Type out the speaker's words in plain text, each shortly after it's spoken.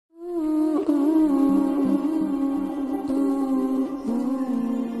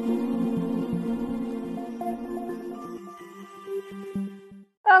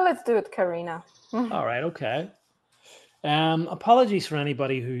let's do it, Karina. All right, okay. Apologies for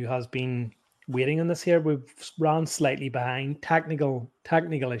anybody who has been waiting on this here. We've run slightly behind technical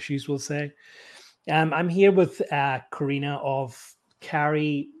issues, we'll say. I'm here with Karina of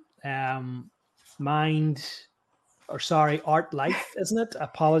Kari Art Life, isn't it?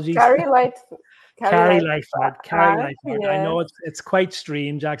 Apologies. Kari.Life.Art. Kari.Life.Art. I Yes. know it's quite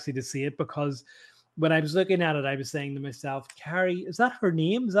strange actually to see it, because when I was looking at it, I was saying to myself, Kari, is that her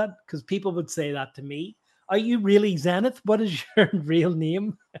name? Is that because people would say that to me? Are you really Zenith? What is your real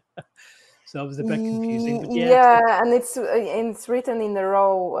name? So it was a bit confusing. But Yeah, and it's written in a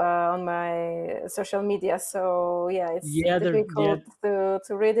row on my social media. So yeah, it's difficult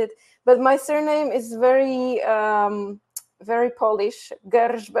to read it. But my surname is very very Polish,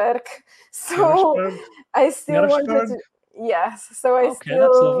 Gershberg. So I still wanted to. Yes, so I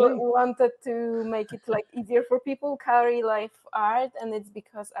still wanted to make it like easier for people. Kari.Life.Art, and it's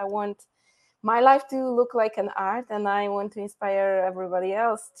because I want my life to look like an art, and I want to inspire everybody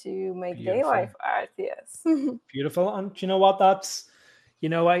else to make their life art. Yes. Beautiful. And you know what? That's,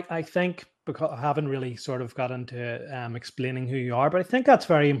 I think, because I haven't really sort of got into explaining who you are, but I think that's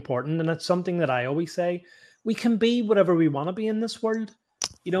very important. And it's something that I always say, we can be whatever we want to be in this world.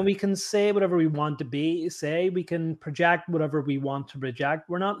 We can say whatever we want to be, we can project whatever we want to project.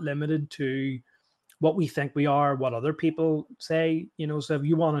 We're not limited to what we think we are, what other people say, so if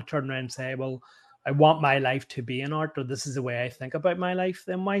you want to turn around and say, well, I want my life to be an art, or this is the way I think about my life,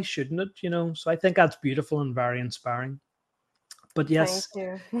 then why shouldn't it? So I think that's beautiful and very inspiring. But yes,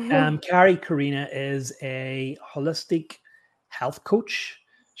 Karina is a holistic health coach.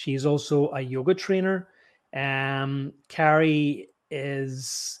 She's also a yoga trainer. Kari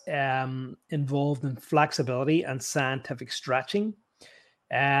is involved in flexibility and scientific stretching.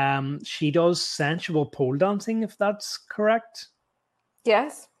 She does sensual pole dancing, if that's correct.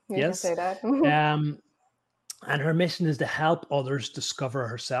 Yes, you can say that. And her mission is to help others discover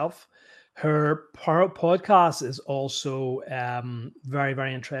herself. Her podcast is also very,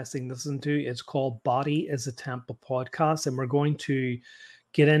 very interesting to listen to. It's called Body is a Temple Podcast, and we're going to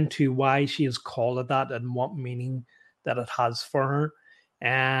get into why she has called it that and what meaning that it has for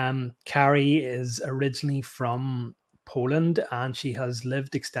her. Kari is originally from Poland, and she has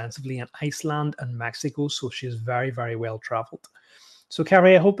lived extensively in Iceland and Mexico, so she is very, very well traveled. So,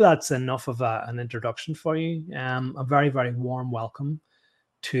 Kari, I hope that's enough of an introduction for you. A very, very warm welcome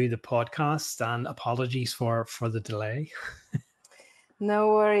to the podcast, and apologies for the delay. No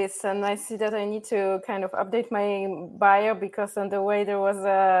worries. And I see that I need to kind of update my bio, because on the way there was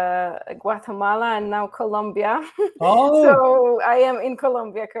Guatemala and now Colombia. Oh, so I am in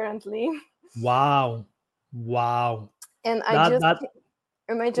Colombia currently. Wow. And I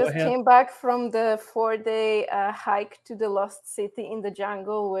just came back from the 4-day hike to the lost city in the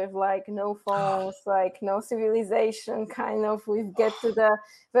jungle with like no phones, like no civilization, kind of. We get to the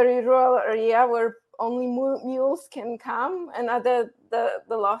very rural area where only mules can come, and at the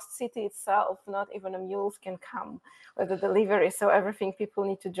lost city itself, not even a mules can come with the delivery. So everything people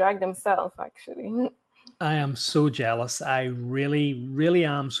need to drag themselves, actually. I am so jealous. I really, really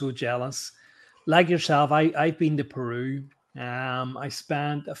am so jealous. Like yourself, I've been to Peru. I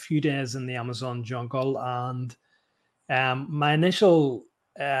spent a few days in the Amazon jungle, and my initial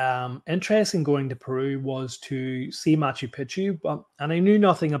interest in going to Peru was to see Machu Picchu, and I knew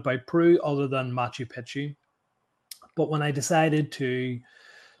nothing about Peru other than Machu Picchu. But when I decided to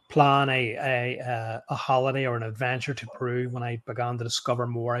plan a holiday or an adventure to Peru, when I began to discover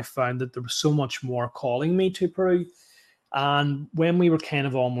more, I found that there was so much more calling me to Peru. And when we were kind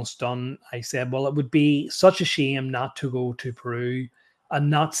of almost done, I said, well, it would be such a shame not to go to Peru and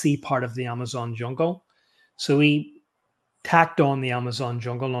not see part of the Amazon jungle. So we tacked on the Amazon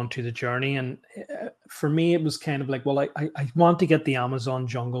jungle onto the journey. And for me, it was kind of like, well, I want to get the Amazon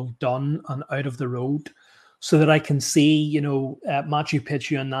jungle done and out of the road so that I can see, Machu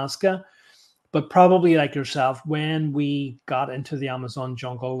Picchu and Nazca. But probably like yourself, when we got into the Amazon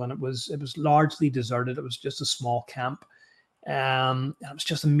jungle and it was largely deserted, it was just a small camp. It was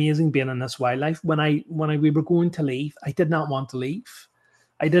just amazing being in this wildlife. When we were going to leave, I did not want to leave.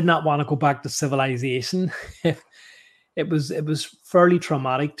 I did not want to go back to civilization. It was fairly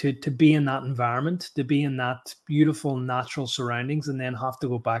traumatic to be in that environment, to be in that beautiful natural surroundings, and then have to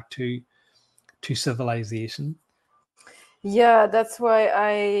go back to civilization. Yeah, that's why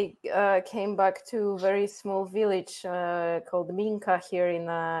I came back to a very small village called Minca here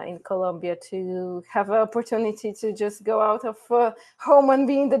in Colombia to have an opportunity to just go out of home and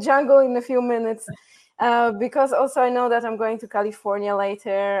be in the jungle in a few minutes. Because also I know that I'm going to California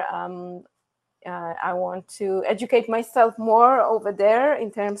later. I want to educate myself more over there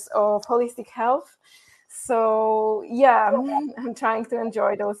in terms of holistic health. So yeah, I'm trying to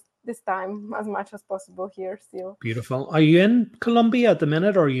enjoy this time as much as possible here still. Beautiful. Are you in Colombia at the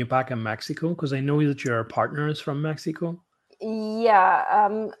minute, or are you back in Mexico? Because I know that your partner is from Mexico.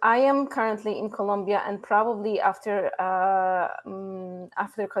 Yeah, I am currently in Colombia, and probably after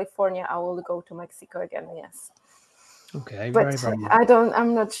California, I will go to Mexico again. Yes. Okay, But very, very good.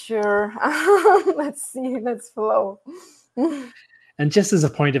 I'm not sure. Let's see. Let's flow. And just as a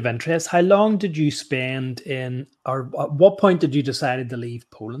point of interest, how long did you spend in, or at what point did you decide to leave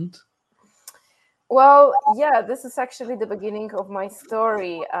Poland? Well, yeah, this is actually the beginning of my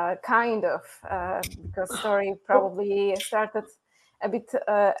story, kind of, because story probably started a bit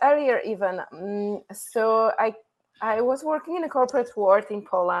earlier even. So I was working in a corporate world in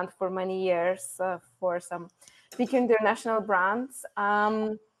Poland for many years for some big international brands.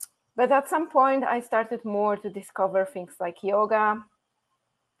 But at some point, I started more to discover things like yoga,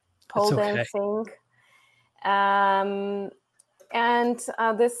 It's pole okay. dancing. And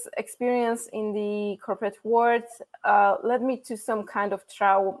this experience in the corporate world led me to some kind of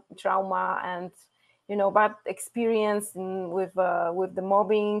trauma and, bad experience with the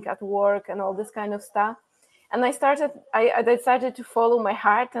mobbing at work and all this kind of stuff. And I decided to follow my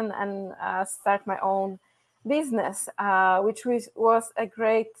heart and start my own business, which was a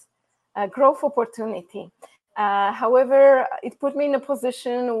great growth opportunity. However, it put me in a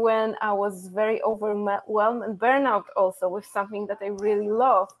position when I was very overwhelmed and burnout also with something that I really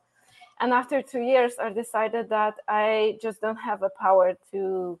love. And after 2 years, I decided that I just don't have the power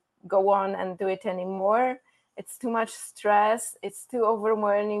to go on and do it anymore. It's too much stress. It's too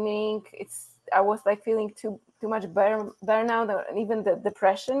overwhelming. I was like feeling too much burnout or even the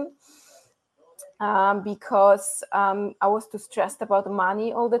depression. Because I was too stressed about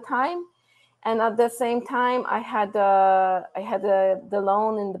money all the time, and at the same time I had the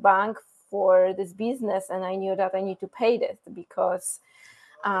loan in the bank for this business, and I knew that I need to pay this because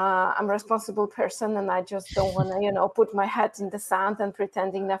I'm a responsible person, and I just don't want to put my head in the sand and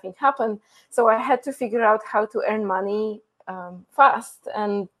pretending nothing happened. So I had to figure out how to earn money fast,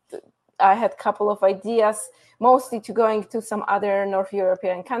 and I had a couple of ideas, mostly to going to some other North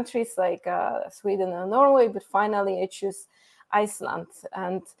European countries like Sweden and Norway, but finally I choose Iceland.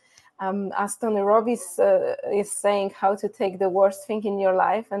 And as Tony Robbins is saying, how to take the worst thing in your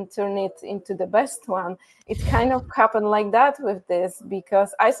life and turn it into the best one. It kind of happened like that with this,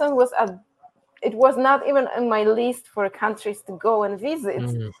 because Iceland it was not even on my list for countries to go and visit.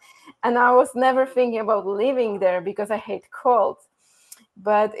 And I was never thinking about living there because I hate cold.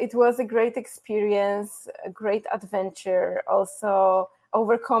 But it was a great experience, a great adventure. Also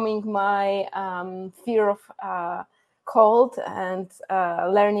overcoming my fear of cold, and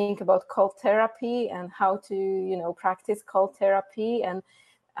learning about cold therapy and how to practice cold therapy, and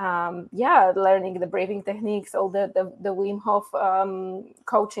learning the breathing techniques, all the Wim Hof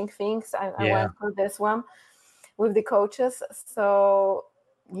coaching things. I went through this one with the coaches. So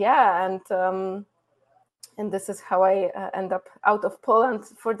yeah, and this is how I end up out of Poland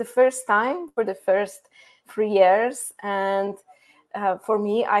for the first time, for the first 3 years. And for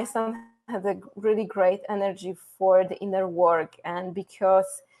me, Iceland had a really great energy for the inner work. And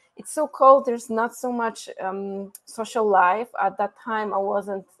because it's so cold, there's not so much social life. At that time, I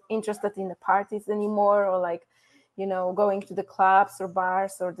wasn't interested in the parties anymore, or like, going to the clubs or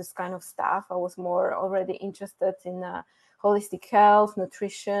bars or this kind of stuff. I was more already interested in holistic health,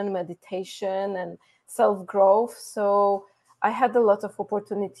 nutrition, meditation, and self-growth. So I had a lot of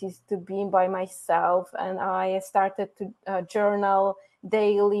opportunities to be by myself, and I started to journal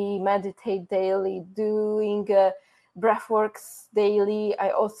daily, meditate daily, doing breathworks daily.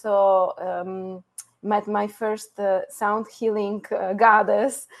 I also met my first sound healing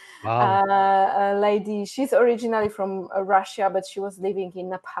goddess. Wow. A lady. She's originally from Russia, but she was living in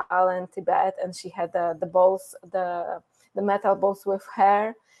Nepal and Tibet, and she had the metal balls with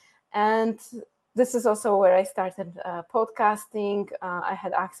her. And this is also where I started podcasting. I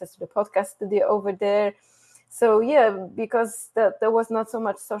had access to the podcast studio over there. So yeah, because there was not so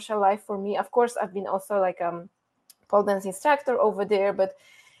much social life for me. Of course, I've been also like pole dance instructor over there, but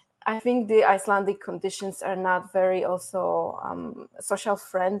I think the Icelandic conditions are not very also social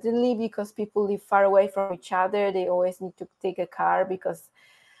friendly, because people live far away from each other. They always need to take a car because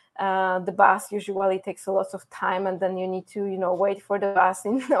the bus usually takes a lot of time, and then you need to wait for the bus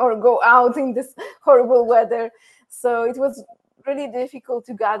or go out in this horrible weather. So it was really difficult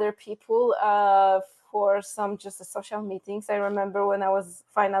to gather people for some just social meetings. I remember when I was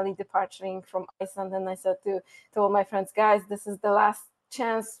finally departing from Iceland, and I said to all my friends, guys, this is the last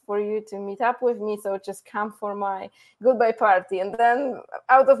chance for you to meet up with me, so just come for my goodbye party. And then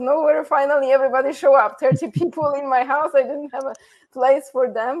out of nowhere, finally everybody show up, 30 people in my house. I didn't have a place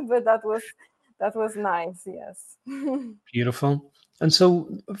for them, but that was nice. Yes. Beautiful. And so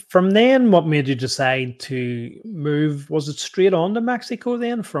from then, what made you decide to move? Was it straight on to Mexico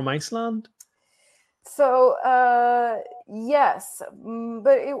then from Iceland? So yes,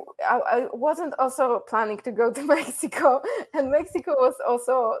 but I wasn't also planning to go to Mexico, and Mexico was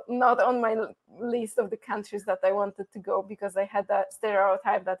also not on my list of the countries that I wanted to go, because I had that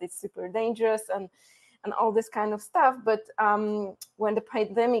stereotype that it's super dangerous and all this kind of stuff. But when the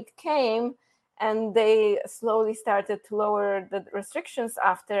pandemic came and they slowly started to lower the restrictions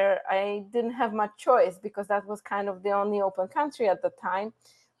after, I didn't have much choice, because that was kind of the only open country at the time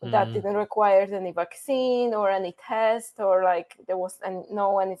that didn't require any vaccine or any test, or like there was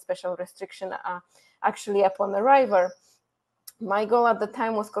no any special restriction actually upon arrival. My goal at the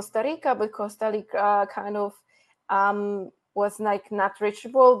time was Costa Rica, but Costa Rica kind of was like not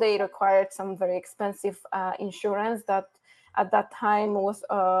reachable. They required some very expensive insurance that at that time was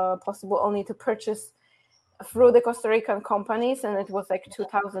possible only to purchase through the Costa Rican companies, and it was like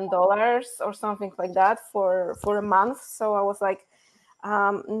 $2,000 or something like that for a month. So I was like,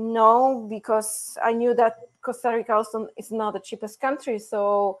 no, because I knew that Costa Rica also is not the cheapest country.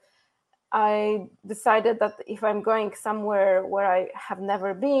 So I decided that if I'm going somewhere where I have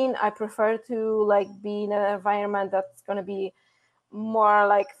never been, I prefer to like be in an environment that's going to be more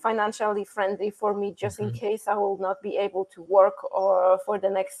like financially friendly for me, just in case I will not be able to work or for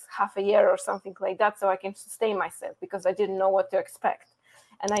the next half a year or something like that, so I can sustain myself, because I didn't know what to expect.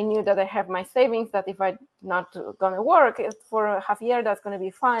 And I knew that I have my savings, that if I'm not going to work for a half year, that's going to be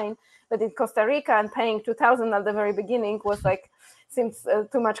fine. But in Costa Rica, and paying $2,000 at the very beginning was like, seems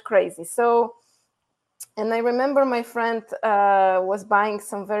too much crazy. So, and I remember my friend was buying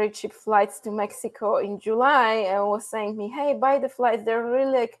some very cheap flights to Mexico in July, and was saying me, hey, buy the flights. They're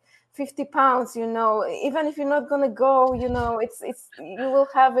really like £50, even if you're not going to go, it's you will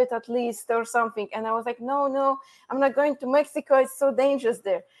have it at least or something. And I was like, no, I'm not going to Mexico. It's so dangerous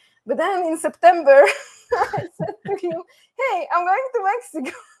there. But then in September, I said to him, hey, I'm going to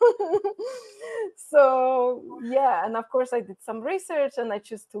Mexico. So yeah, and of course I did some research, and I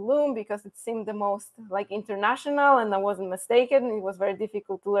chose Tulum because it seemed the most like international, and I wasn't mistaken. It was very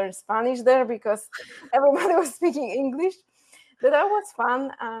difficult to learn Spanish there because everybody was speaking English. But that was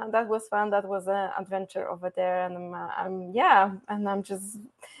fun. That was an adventure over there, and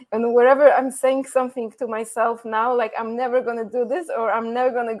and wherever I'm saying something to myself now, like I'm never gonna do this or I'm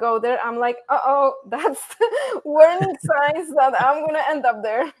never gonna go there, I'm like, that's warning signs that I'm gonna end up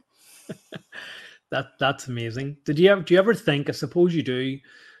there. That's amazing. Do you ever think? I suppose you do.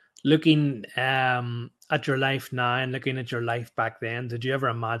 Looking at your life now and looking at your life back then, did you ever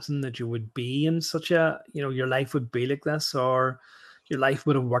imagine that you would be in such your life would be like this, or your life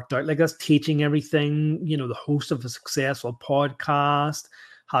would have worked out like this, teaching everything, the host of a successful podcast,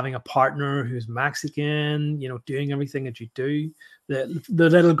 having a partner who's Mexican, doing everything that you do, the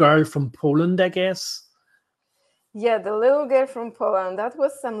little girl from Poland, I guess? Yeah, the little girl from Poland, that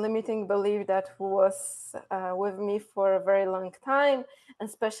was some limiting belief that was with me for a very long time,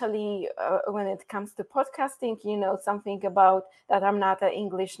 especially when it comes to podcasting, something about that I'm not an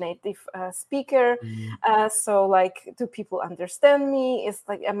English native speaker. So like, do people understand me? It's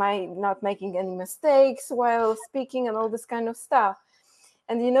like, am I not making any mistakes while speaking and all this kind of stuff?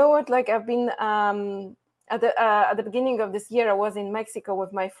 And you know what, like I've been at the beginning of this year, I was in Mexico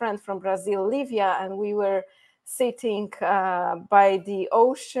with my friend from Brazil, Livia, and we were sitting by the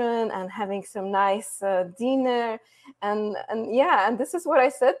ocean and having some nice dinner, and this is what I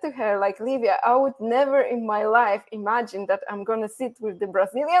said to her, like, Livia, I would never in my life imagine that I'm gonna sit with the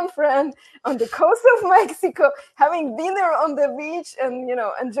Brazilian friend on the coast of Mexico having dinner on the beach and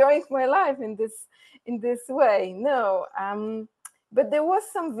enjoying my life in this way. No, but there was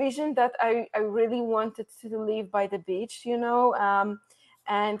some vision that I really wanted to live by the beach,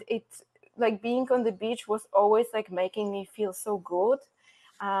 and it, like, being on the beach was always like making me feel so good,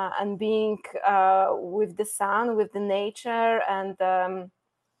 and being with the sun, with the nature, and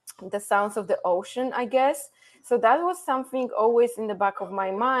the sounds of the ocean, I guess. So that was something always in the back of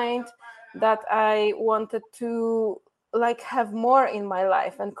my mind, that I wanted to like have more in my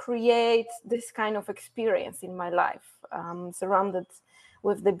life and create this kind of experience in my life, surrounded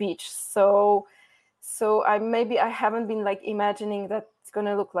with the beach. So I haven't been like imagining that it's going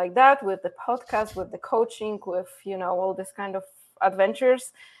to look like that with the podcast, with the coaching, with all this kind of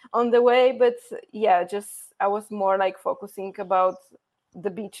adventures on the way. But yeah, just I was more like focusing about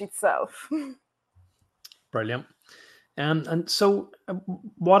the beach itself. Brilliant. And so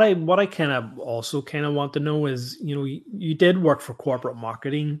what I kind of also kind of want to know is, you did work for corporate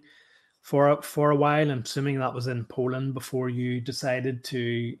marketing for a while. I'm assuming that was in Poland before you decided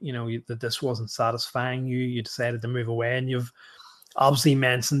to, that this wasn't satisfying you. You decided to move away, and you've obviously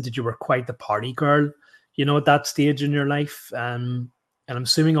mentioned that you were quite the party girl, at that stage in your life. And I'm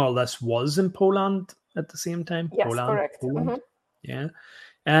assuming all this was in Poland at the same time. Yes, correct. Poland. Yeah.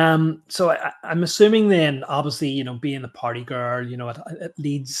 So I'm assuming then, obviously, being a party girl, it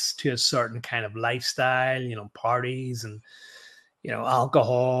leads to a certain kind of lifestyle, parties and,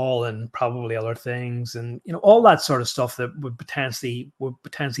 alcohol and probably other things, and, all that sort of stuff that would potentially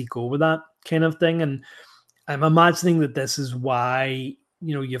go with that kind of thing. And I'm imagining that this is why,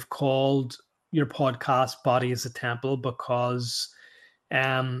 you've called your podcast Body is a Temple, because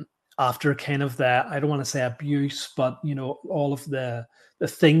after kind of the, I don't want to say abuse, but, all of the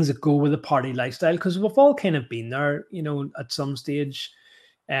things that go with a party lifestyle, because we've all kind of been there, at some stage,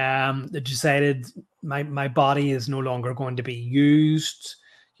 that decided my body is no longer going to be used.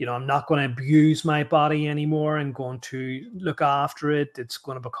 I'm not going to abuse my body anymore. I'm going to look after it. It's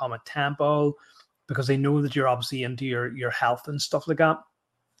going to become a temple, because I know that you're obviously into your health and stuff like that.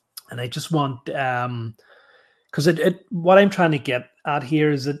 And I just want, because what I'm trying to get at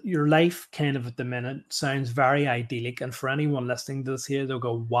here is that your life kind of at the minute sounds very idyllic. And for anyone listening to this here, they'll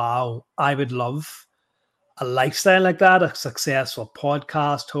go, wow, I would love a lifestyle like that, a successful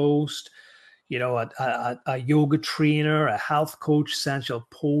podcast host, a yoga trainer, a health coach, sensual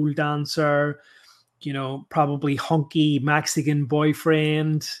pole dancer, probably hunky Mexican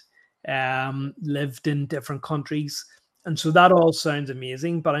boyfriend, lived in different countries. And so that all sounds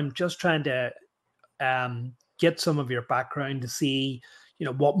amazing, but I'm just trying to get some of your background to see,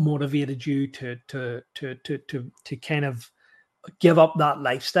 what motivated you to kind of give up that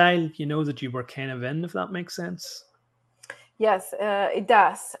lifestyle, that you were kind of in, if that makes sense. Yes, it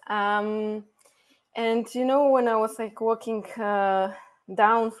does. And when I was like walking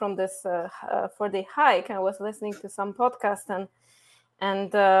down from this for the hike, I was listening to some podcast,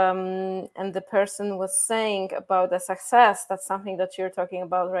 and the person was saying about the success. That's something that you're talking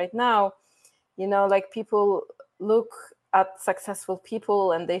about right now. Like people look at successful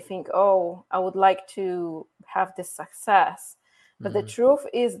people and they think, oh, I would like to have this success. But the truth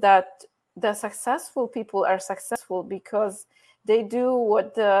is that the successful people are successful because they do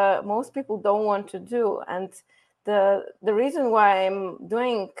what most people don't want to do. And the reason why I'm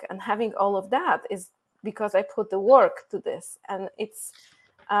doing and having all of that is because I put the work to this. And it's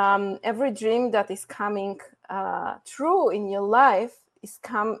every dream that is coming true in your life is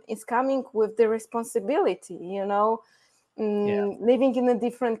coming with the responsibility, living in a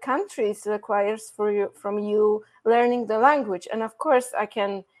different countries requires from you learning the language. And of course I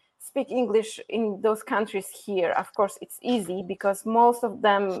can speak English in those countries here. Of course it's easy because most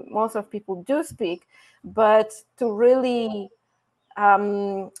of people do speak, but to really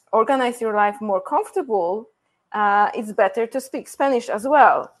organize your life more comfortable, it's better to speak Spanish as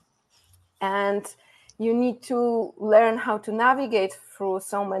well. And you need to learn how to navigate through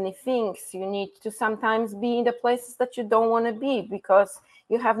so many things. You need to sometimes be in the places that you don't want to be because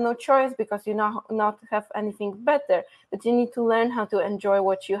you have no choice, because you not have anything better, but you need to learn how to enjoy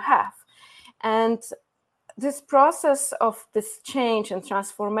what you have. And this process of this change and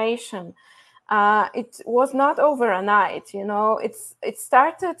transformation, it was not overnight. It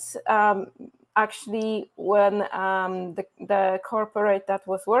started actually when the corporate that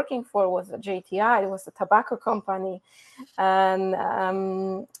was working for was a JTI, it was a tobacco company, and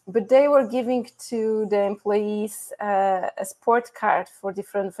but they were giving to the employees a sport card for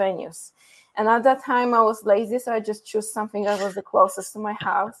different venues. And at that time I was lazy, so I just chose something that was the closest to my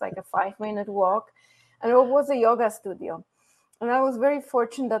house, like a 5-minute walk, and it was a yoga studio. And I was very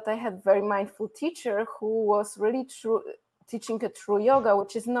fortunate that I had a very mindful teacher who was really teaching a true yoga,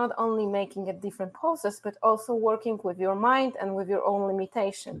 which is not only making a different poses, but also working with your mind and with your own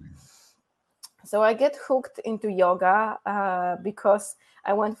limitation. So I get hooked into yoga because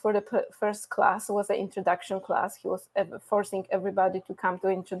I went for the first class. It was an introduction class. He was forcing everybody to come to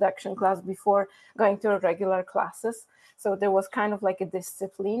introduction class before going to regular classes. So there was kind of like a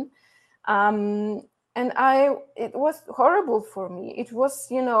discipline. And it was horrible for me. It was,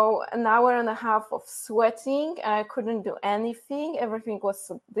 an hour and a half of sweating. I couldn't do anything. Everything was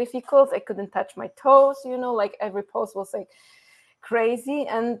so difficult. I couldn't touch my toes, like every pose was like crazy.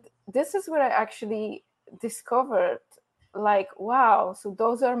 And this is where I actually discovered, like, wow, so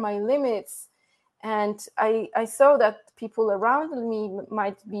those are my limits. And I saw that people around me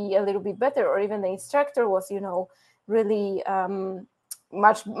might be a little bit better, or even the instructor was, really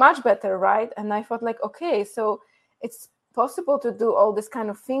much better, right? And I thought like, okay, so it's possible to do all these kind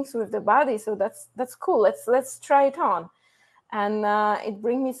of things with the body. So that's cool. Let's try it on. And it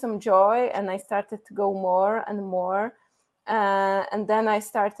bring me some joy, and I started to go more and more. And then I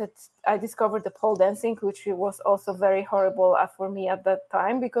discovered the pole dancing, which was also very horrible for me at that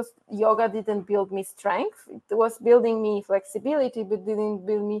time, because yoga didn't build me strength. It was building me flexibility, but didn't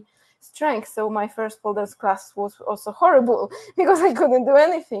build me strength. So my first pole dance class was also horrible because I couldn't do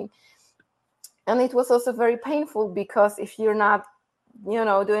anything. And it was also very painful, because if you're not,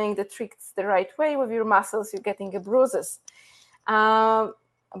 doing the tricks the right way with your muscles, you're getting bruises.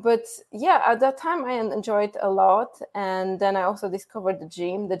 But yeah, at that time I enjoyed a lot. And then I also discovered the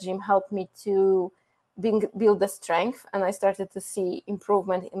gym. The gym helped me to build the strength, and I started to see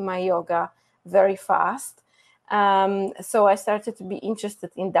improvement in my yoga very fast. So I started to be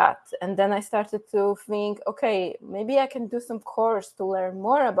interested in that. And then I started to think, okay, maybe I can do some course to learn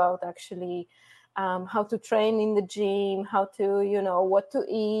more about actually how to train in the gym, how to, what to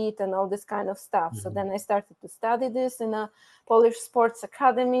eat and all this kind of stuff. So then I started to study this in a Polish sports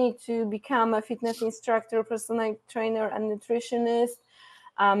academy to become a fitness instructor, personal trainer, and nutritionist.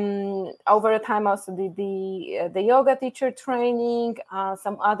 Over time, also did the yoga teacher training,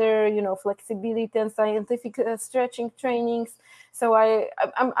 some other, flexibility and scientific stretching trainings. So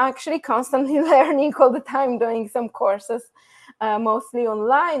I'm actually constantly learning all the time, doing some courses, mostly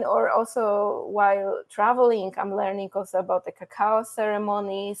online, or also while traveling. I'm learning also about the cacao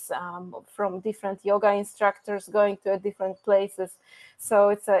ceremonies from different yoga instructors, going to different places. So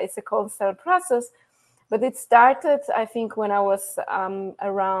it's a constant process. But it started, I think, when I was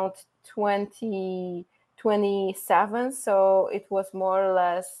around 27. So it was more or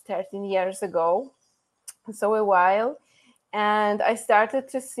less 13 years ago. So a while. And I started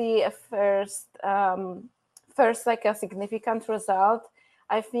to see a first like a significant result,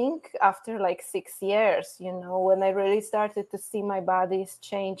 I think, after like 6 years, when I really started to see my body is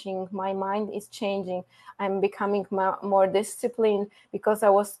changing, my mind is changing. I'm becoming more disciplined, because I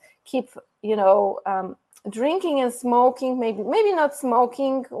was drinking and smoking, maybe not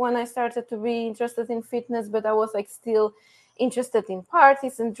smoking when I started to be interested in fitness, but I was like still interested in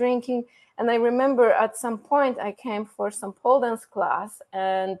parties and drinking. And I remember at some point I came for some pole dance class,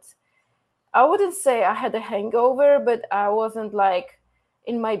 and I wouldn't say I had a hangover, but I wasn't like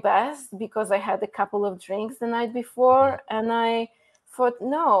in my best, because I had a couple of drinks the night before. And I thought,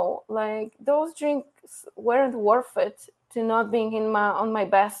 no, like those drinks weren't worth it to not being on my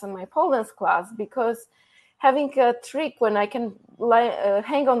best in my pole dance class, because having a trick when I can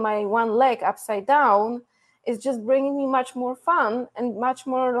hang on my one leg upside down is just bringing me much more fun and much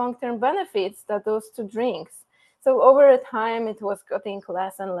more long-term benefits than those two drinks. So over time, it was getting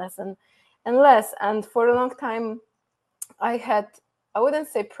less and less and less. And for a long time, I wouldn't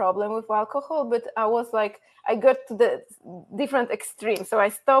say problem with alcohol, but I was like, I got to the different extremes. So I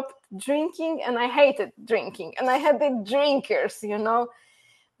stopped drinking, and I hated drinking, and I had the drinkers,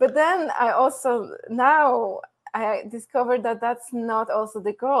 But then now I discovered that that's not also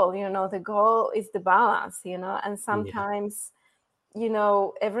the goal. The goal is the balance, and sometimes,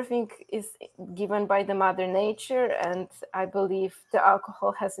 everything is given by the mother nature. And I believe the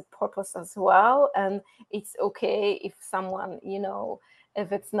alcohol has a purpose as well. And it's okay if someone,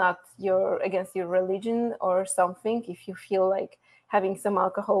 if it's not against your religion or something, if you feel like having some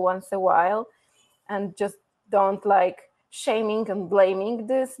alcohol once a while, and just don't like shaming and blaming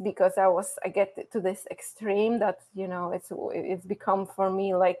this, because I get to this extreme that it's become for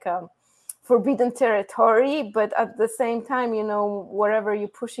me like forbidden territory. But at the same time, wherever you're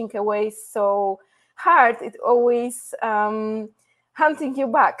pushing away so hard, it always hunting you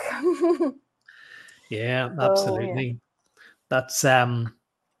back. Yeah, absolutely. Yeah. That's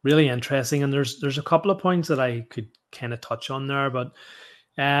really interesting, and there's a couple of points that I could kind of touch on there, but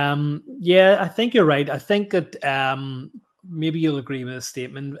yeah, I think you're right. I think that maybe you'll agree with this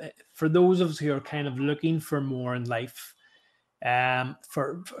statement. For those of us who are kind of looking for more in life,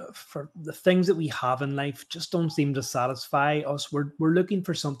 for the things that we have in life just don't seem to satisfy us. We're looking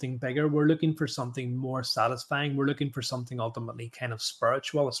for something bigger. We're looking for something more satisfying. We're looking for something ultimately kind of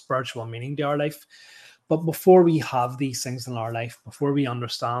a spiritual meaning to our life. But before we have these things in our life, before we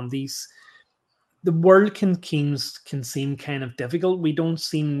understand these, the world can seem kind of difficult. We don't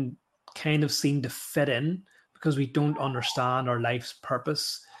seem to fit in, because we don't understand our life's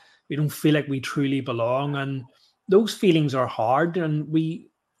purpose. We don't feel like we truly belong, and those feelings are hard. And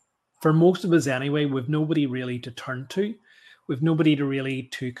for most of us anyway, we've nobody really to turn to. We've nobody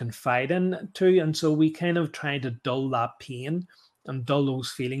to confide in to, and so we kind of try to dull that pain and dull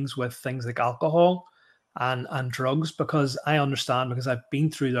those feelings with things like alcohol. and drugs, because I understand, because I've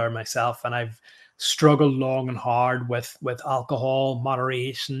been through there myself, and I've struggled long and hard with alcohol,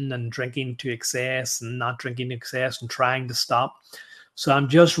 moderation, and drinking to excess and not drinking to excess and trying to stop. So I'm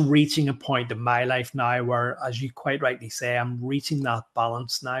just reaching a point in my life now where, as you quite rightly say, I'm reaching that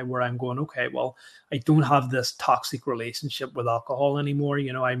balance now where I'm going, okay, well, I don't have this toxic relationship with alcohol anymore.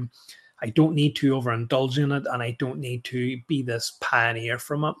 I don't need to overindulge in it, and I don't need to be this pioneer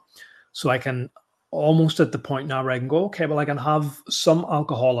from it. So I can almost at the point now where I can go, okay, well, I can have some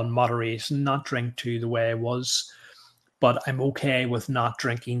alcohol in moderation, not drink to the way I was, but I'm okay with not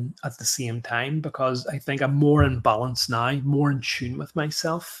drinking at the same time, because I think I'm more in balance now, more in tune with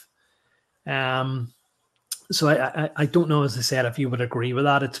myself. So I don't know, as I said, if you would agree with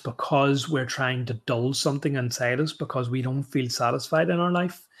that. It's because we're trying to dull something inside us because we don't feel satisfied in our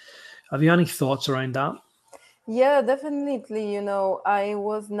life. Have you any thoughts around that? Yeah, definitely. I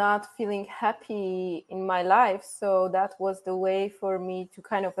was not feeling happy in my life. So that was the way for me to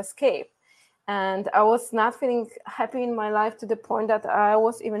kind of escape. And I was not feeling happy in my life to the point that I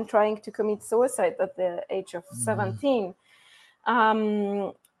was even trying to commit suicide at the age of 17.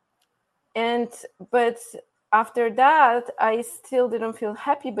 But after that, I still didn't feel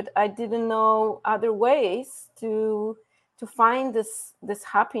happy, but I didn't know other ways to find this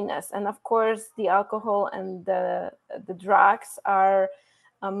happiness. And of course, the alcohol and the drugs are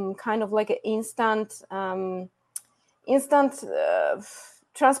kind of like an instant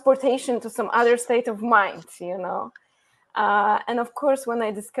transportation to some other state of mind, and of course, when I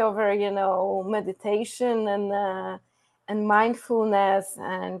discover, meditation and mindfulness,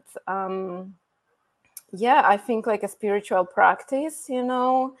 and I think like a spiritual practice,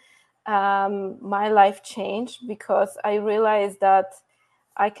 my life changed, because I realized that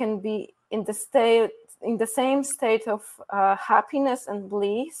I can be in the same state of happiness and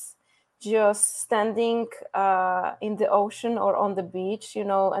bliss, just standing in the ocean or on the beach,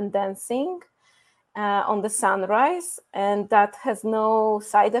 and dancing on the sunrise, and that has no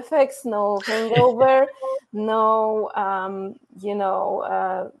side effects, no hangover, no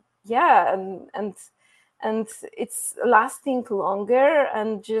and it's lasting longer,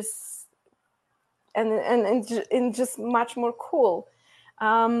 and just just much more cool.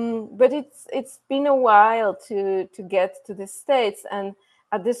 But it's been a while to get to the States, and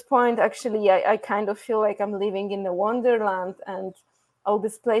at this point, actually, I kind of feel like I'm living in the wonderland, and all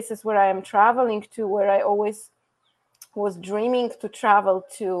these places where I am traveling to, where I always was dreaming to travel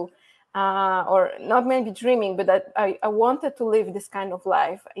to, or not maybe dreaming, but that I wanted to live this kind of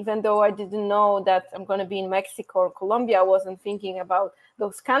life, even though I didn't know that I'm going to be in Mexico or Colombia. I wasn't thinking about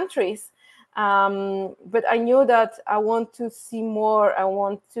those countries. But I knew that I want to see more. I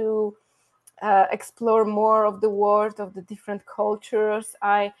want to explore more of the world, of the different cultures.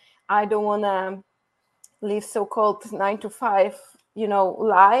 I don't want to live so-called 9 to 5,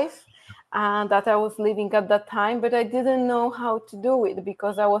 life that I was living at that time, but I didn't know how to do it,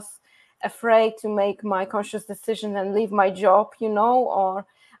 because I was afraid to make my conscious decision and leave my job, or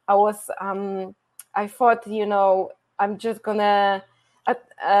I thought, I'm just gonna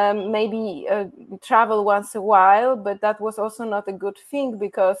maybe travel once a while, but that was also not a good thing,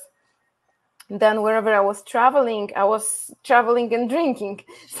 because then wherever I was traveling and drinking.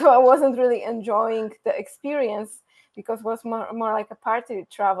 So I wasn't really enjoying the experience, because it was more like a party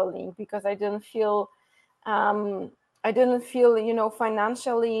traveling, because I didn't feel,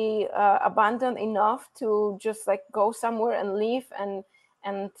 financially abundant enough to just like go somewhere and live and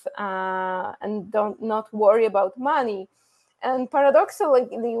don't not worry about money. And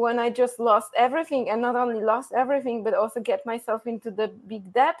paradoxically, when I just lost everything, and not only lost everything, but also get myself into the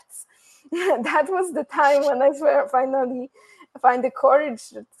big debts, that was the time when I finally find the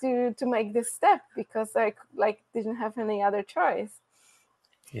courage to make this step, because I didn't have any other choice.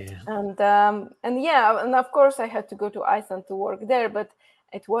 Yeah. And of course I had to go to Iceland to work there, but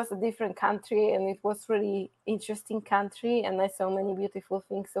it was a different country, and it was really interesting country, and I saw many beautiful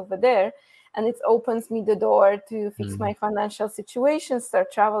things over there. And it opens me the door to fix my financial situation,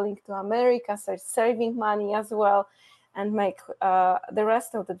 start traveling to America, start saving money as well, and make the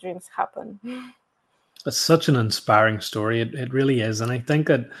rest of the dreams happen. It's such an inspiring story. It really is. And I think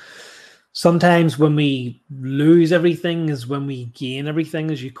that sometimes when we lose everything is when we gain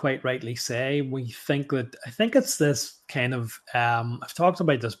everything, as you quite rightly say. We think that, I think it's this kind of, I've talked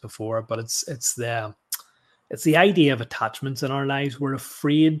about this before, but it's the idea of attachments in our lives. We're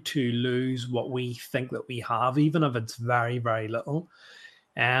afraid to lose what we think that we have, even if it's very, very little.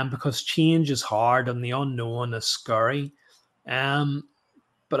 Because change is hard and the unknown is scary.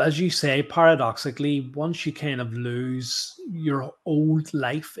 But as you say, paradoxically, once you kind of lose your old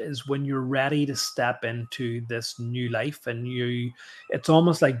life is when you're ready to step into this new life, and it's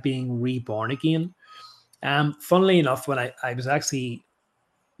almost like being reborn again. Funnily enough, when I was actually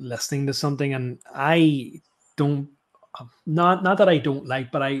listening to something, and I don't, not that I don't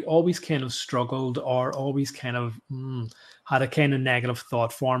like, but I always kind of struggled, or always kind of had a kind of negative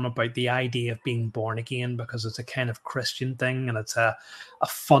thought form about the idea of being born again, because it's a kind of Christian thing, and it's a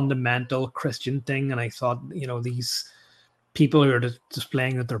fundamental Christian thing. And I thought, these people who are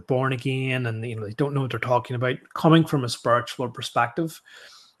displaying that they're born again, and they don't know what they're talking about, coming from a spiritual perspective.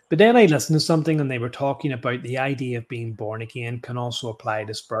 But then I listened to something, and they were talking about the idea of being born again can also apply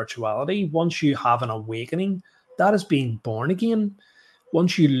to spirituality. Once you have an awakening, that is being born again.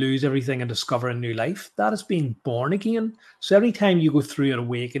 Once you lose everything and discover a new life, that is being born again. So every time you go through an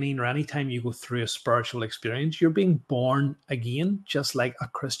awakening, or any time you go through a spiritual experience, you're being born again, just like a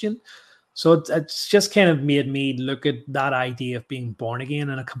Christian. So it's just kind of made me look at that idea of being born again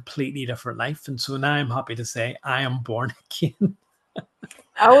in a completely different life. And so now I'm happy to say I am born again.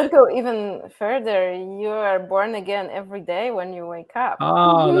 I would go even further. You are born again every day when you wake up.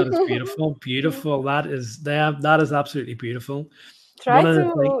 Oh, that is beautiful. Beautiful. That is absolutely beautiful. Try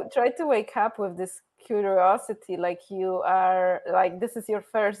to wake up with this curiosity, like you are, like this is your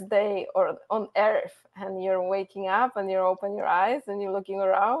first day or on earth, and you're waking up and you open your eyes and you're looking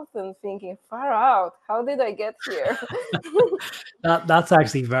around and thinking, far out, how did I get here? That's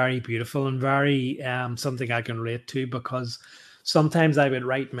actually very beautiful, and very something I can relate to, because sometimes I would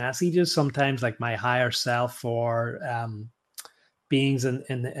write messages, sometimes like my higher self, or beings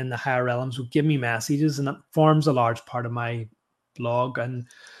in the higher realms would give me messages, and it forms a large part of my blog. And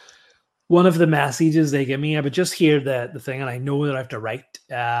one of the messages they give me, I would just hear the thing, and I know that I have to write.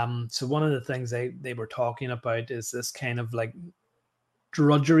 So one of the things they were talking about is this kind of like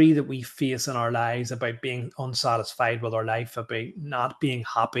drudgery that we face in our lives, about being unsatisfied with our life, about not being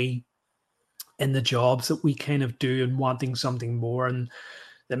happy in the jobs that we kind of do, and wanting something more. And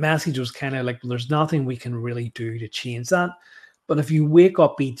the message was kind of like, well, there's nothing we can really do to change that. But if you wake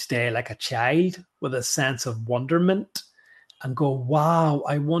up each day like a child with a sense of wonderment, and go, wow,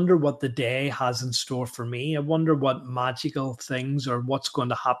 I wonder what the day has in store for me. I wonder what magical things, or what's going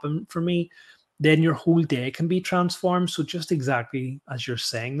to happen for me. Then your whole day can be transformed. So just exactly as you're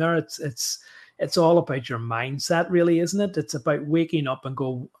saying there, it's all about your mindset, really, isn't it? It's about waking up and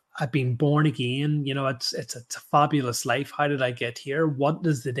go, I've been born again. It's a fabulous life. How did I get here? What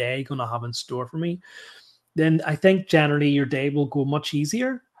is the day going to have in store for me? Then I think generally your day will go much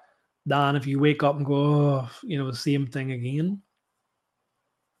easier than if you wake up and go, oh, the same thing again.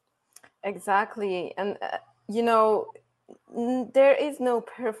 Exactly. And there is no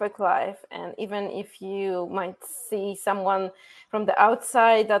perfect life, and even if you might see someone from the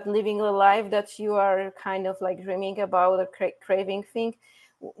outside that living a life that you are kind of like dreaming about, or craving thing,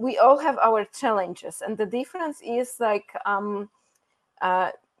 we all have our challenges, and the difference is like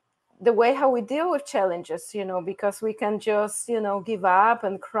the way how we deal with challenges, because we can just give up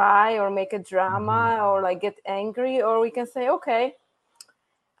and cry, or make a drama, or like get angry, or we can say, okay,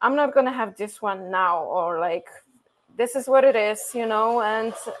 I'm not gonna have this one now, or like this is what it is,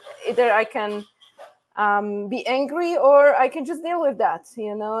 and either I can be angry, or I can just deal with that,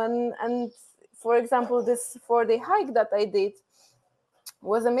 and for example, this 4-day hike that I did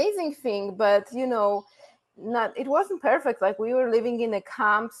was amazing thing, but not, it wasn't perfect. Like, we were living in a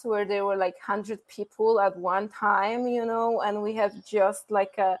camps where there were like 100 people at one time, and we had just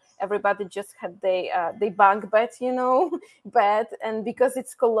like everybody just had they bunk bed, bed, and because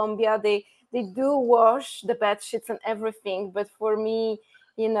it's Colombia, they do wash the bed sheets and everything, but for me,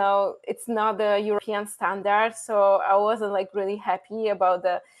 it's not the European standard, so I wasn't like really happy about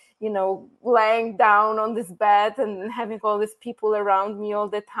the laying down on this bed and having all these people around me all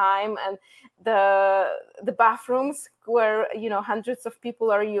the time, and the bathrooms where hundreds of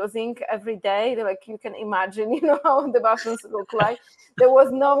people are using every day. Like, you can imagine how the bathrooms look like. There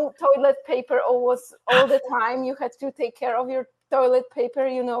was no toilet paper always all the time. You had to take care of your toilet paper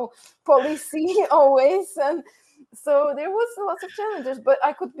policy always. And so there was lots of challenges, but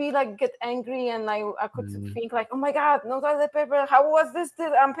I could be like get angry, and I could think like, oh my god, no toilet paper, how was this,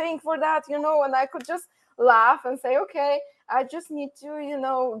 I'm paying for that, and I could just laugh and say, okay, I just need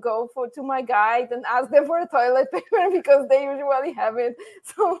to go to my guide and ask them for a toilet paper because they usually have it.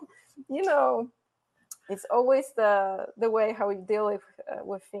 So it's always the way how we deal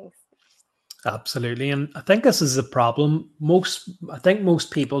with things. Absolutely. And I think this is the problem. I think most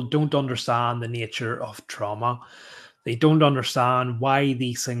people don't understand the nature of trauma. They don't understand why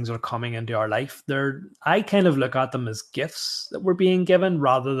these things are coming into our life. I kind of look at them as gifts that we're being given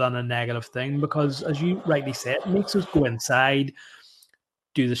rather than a negative thing, because as you rightly said, it makes us go inside,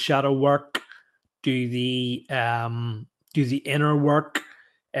 do the shadow work, do the inner work.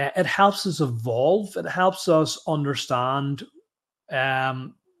 It helps us evolve. It helps us understand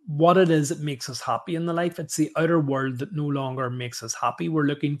what it is that makes us happy in the life. It's the outer world that no longer makes us happy. We're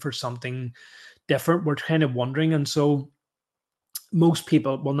looking for something different. We're kind of wondering. And so most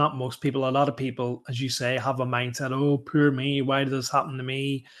people, well, not most people, a lot of people, as you say, have a mindset, oh, poor me, why did this happen to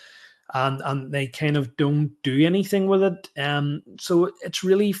me? And they kind of don't do anything with it. So it's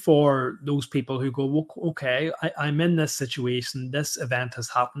really for those people who go, well, okay, I'm in this situation. This event has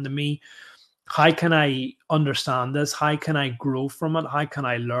happened to me. How can I understand this? How can I grow from it? How can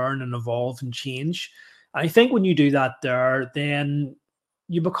I learn and evolve and change? I think when you do that there, then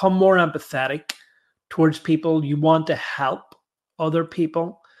you become more empathetic towards people. You want to help other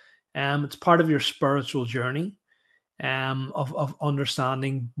people. It's part of your spiritual journey of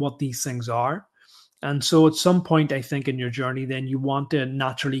understanding what these things are. And so at some point, I think in your journey, then you want to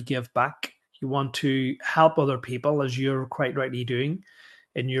naturally give back. You want to help other people, as you're quite rightly doing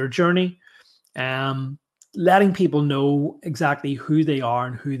in your journey. Letting people know exactly who they are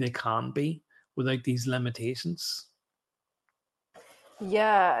and who they can be without these limitations.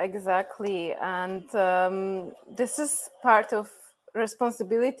 Yeah, exactly. And this is part of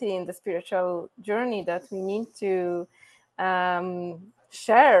responsibility in the spiritual journey, that we need to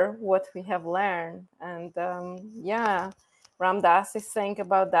share what we have learned. And yeah, Ram Dass is saying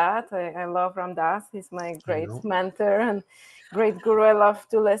about that. I love Ram Dass. He's my great mentor and great guru. I love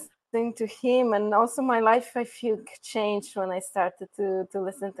to listen to him. And also my life, I feel, changed when I started to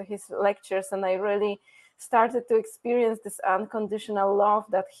listen to his lectures. And I really started to experience this unconditional love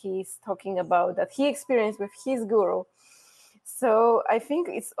that he's talking about, that he experienced with his guru. So I think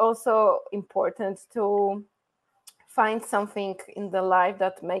it's also important to find something in the life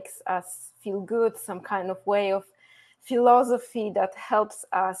that makes us feel good, some kind of way of philosophy that helps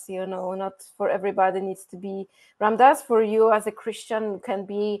us, not for everybody needs to be Ram Dass. For you as a Christian can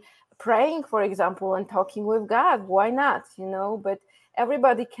be praying, for example, and talking with God. Why not? But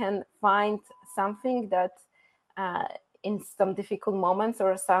everybody can find something that in some difficult moments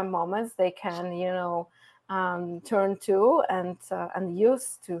or some moments they can turn to and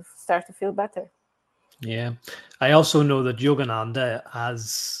use to start to feel better. Yeah, I also know that Yogananda,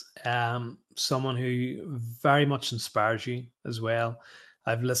 as someone who very much inspires you as well.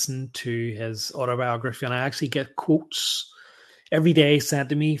 I've listened to his autobiography, and I actually get quotes every day sent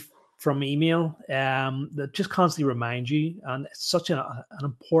to me from email that just constantly remind you. And it's such an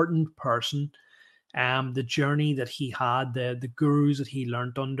important person. The journey that he had, the gurus that he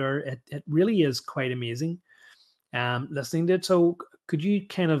learned under, it really is quite amazing. Listening to it. So could you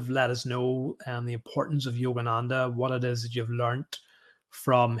kind of let us know the importance of Yogananda, what it is that you've learned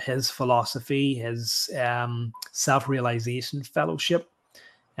from his philosophy, his self-realization fellowship,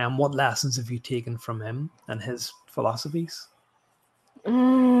 and what lessons have you taken from him and his philosophies?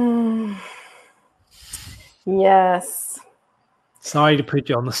 Yes. Sorry to put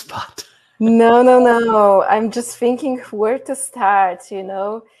you on the spot. No. I'm just thinking where to start.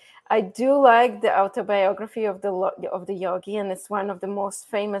 I do like the autobiography of the yogi, and it's one of the most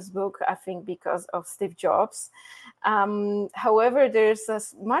famous book, I think, because of Steve Jobs. However, there's a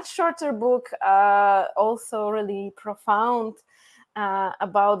much shorter book, also really profound,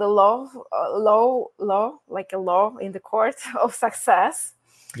 about the law, like a law in the court of success.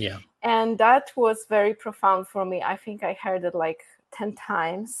 Yeah. And that was very profound for me. I think I heard it like 10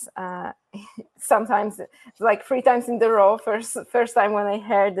 times, sometimes like 3 times in the row, first time when I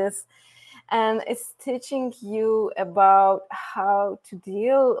heard this. And it's teaching you about how to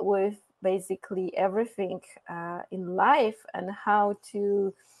deal with basically everything in life, and how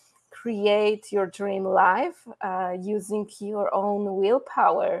to create your dream life using your own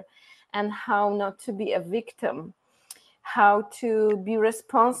willpower, and how not to be a victim, how to be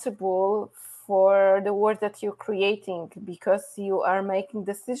responsible for the work that you're creating, because you are making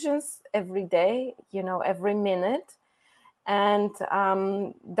decisions every day, every minute. And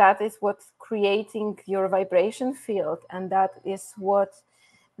that is what's creating your vibration field, and that is what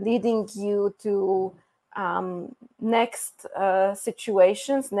leading you to next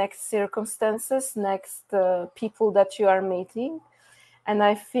situations, next circumstances, next people that you are meeting. And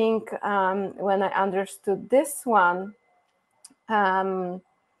I think when I understood this one,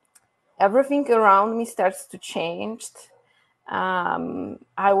 everything around me starts to change.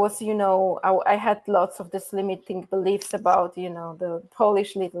 I was, I had lots of this limiting beliefs about, the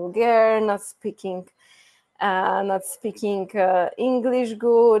Polish little girl not speaking not speaking English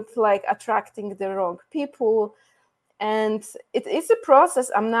good, like attracting the wrong people. And it is a process.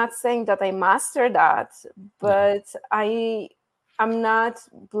 I'm not saying that I master that, but I'm not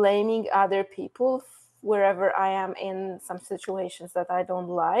blaming other people wherever I am in some situations that I don't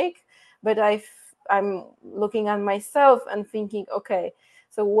like. But I'm looking at myself and thinking, okay,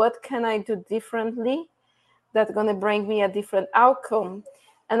 so what can I do differently that's going to bring me a different outcome?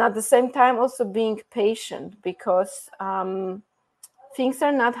 And at the same time, also being patient, because things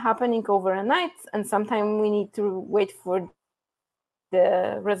are not happening overnight, and sometimes we need to wait for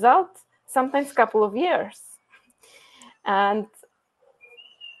the result, sometimes a couple of years. And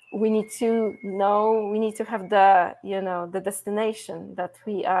we need to know, we need to have the, the destination that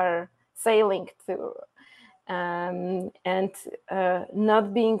we are sailing to, and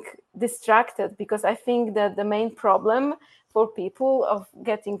not being distracted, because I think that the main problem for people of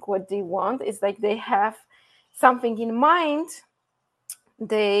getting what they want is like they have something in mind,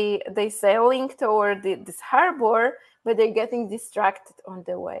 they sailing toward this harbor, but they're getting distracted on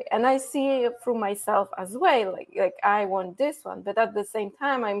the way. And I see it through myself as well, like I want this one, but at the same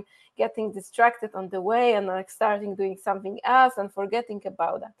time I'm getting distracted on the way, and like starting doing something else and forgetting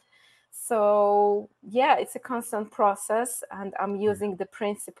about that. So yeah, it's a constant process, and I'm using the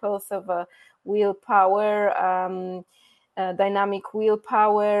principles of willpower, dynamic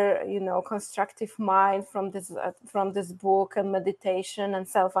willpower, constructive mind from this book, and meditation and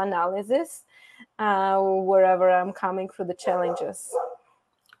self-analysis, wherever I'm coming through the challenges.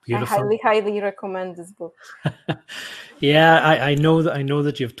 Beautiful. I highly recommend this book. Yeah, I know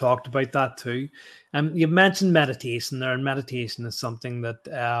that you've talked about that too. You've mentioned meditation there, and meditation is something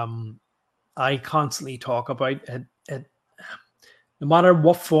that I constantly talk about. No matter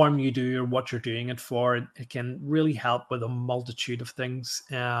what form you do or what you're doing it for, it can really help with a multitude of things.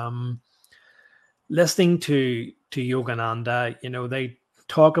 Listening to Yogananda, they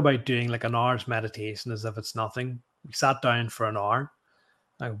talk about doing like an hour's meditation as if it's nothing. We sat down for an hour.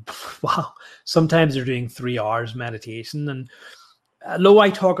 Like, wow. Sometimes they're doing 3 hours meditation. And although I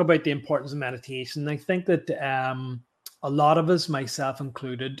talk about the importance of meditation, I think that a lot of us, myself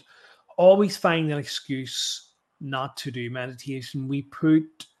included, always find an excuse not to do meditation. We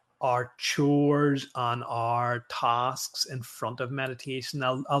put our chores and our tasks in front of meditation.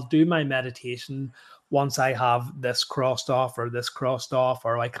 I'll do my meditation once I have this crossed off,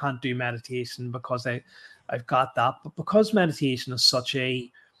 or I can't do meditation because I've got that. But because meditation is such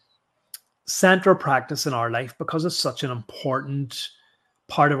a central practice in our life, because it's such an important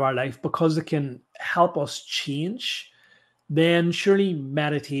part of our life, because it can help us change, then surely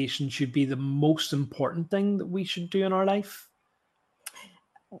meditation should be the most important thing that we should do in our life.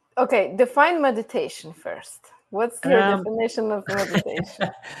 Okay, define meditation first. What's your definition of meditation?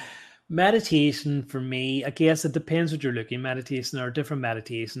 Meditation for me, I guess it depends what you're looking at. Meditation, there are different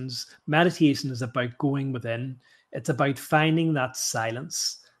meditations. Meditation is about going within. It's about finding that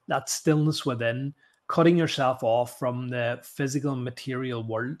silence, that stillness within, cutting yourself off from the physical material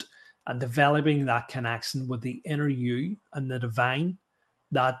world, and developing that connection with the inner you and the divine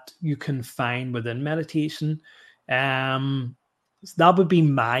that you can find within meditation. So that would be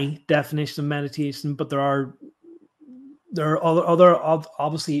my definition of meditation. But there are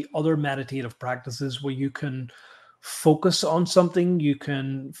obviously other meditative practices where you can focus on something. You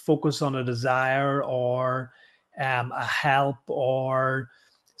can focus on a desire, or a help, or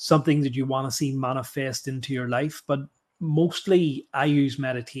something that you want to see manifest into your life. But mostly I use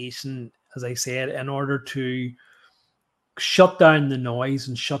meditation, as I said, in order to shut down the noise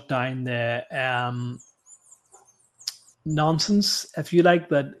and shut down the nonsense, if you like,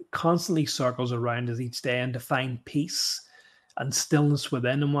 that constantly circles around us each day, and to find peace and stillness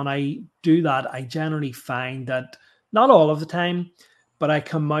within. And when I do that, I generally find that, not all of the time, but I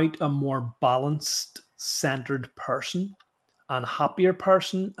come out a more balanced, centered person, and happier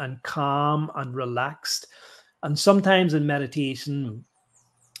person, and calm and relaxed. And sometimes in meditation,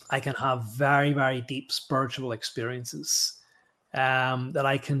 I can have very, very deep spiritual experiences that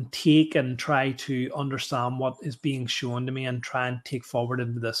I can take and try to understand what is being shown to me, and try and take forward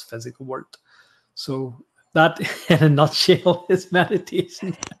into this physical world. So that, in a nutshell, is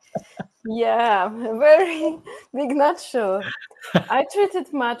meditation. Yeah, very big nutshell. I treat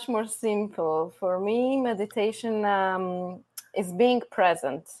it much more simple. For me, meditation is being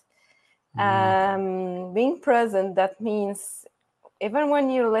present. Being present, that means even when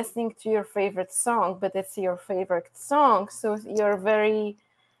you're listening to your favorite song, but it's your favorite song, so you're very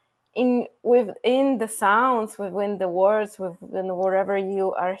within the sounds, within the words, within whatever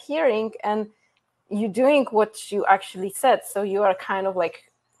you are hearing, and you're doing what you actually said. So you are kind of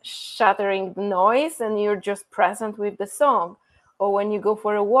like shattering the noise and you're just present with the song, or when you go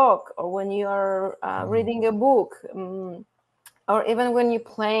for a walk, or when you are reading a book, or even when you're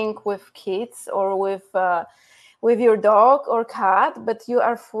playing with kids or with your dog or cat, but you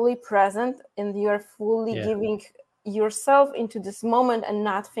are fully present and you are fully giving yourself into this moment and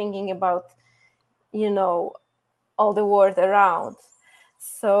not thinking about, all the world around.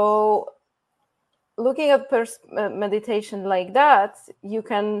 So looking at meditation like that, you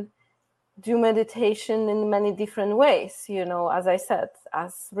can do meditation in many different ways, as I said,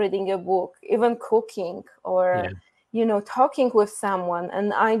 as reading a book, even cooking, or talking with someone.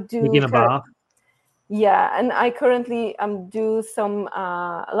 And I do taking a bath. And I currently do some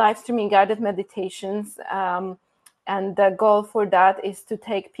live streaming guided meditations, and the goal for that is to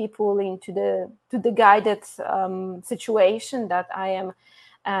take people into the guided situation that I am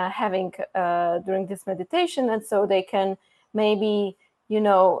having during this meditation, and so they can maybe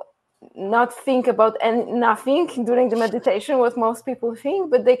not think about nothing during the meditation, what most people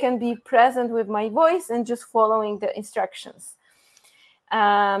think, but they can be present with my voice and just following the instructions.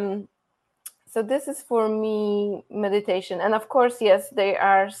 So this is for me meditation. And of course, yes, there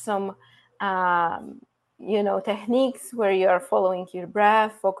are some techniques where you are following your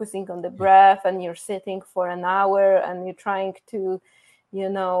breath, focusing on the breath, and you're sitting for an hour and you're trying to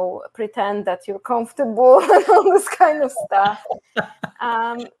pretend that you're comfortable and all this kind of stuff.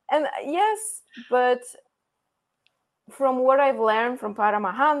 And yes, but from what I've learned from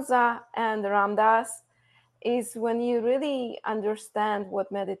Paramahansa and Ram Dass is when you really understand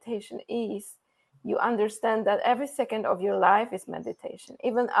what meditation is, you understand that every second of your life is meditation.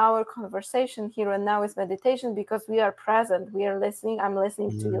 Even our conversation here and now is meditation, because we are present, we are listening. I'm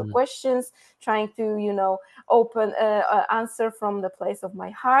listening to your questions, trying to, open answer from the place of my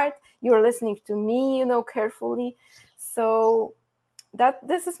heart. You're listening to me, carefully. So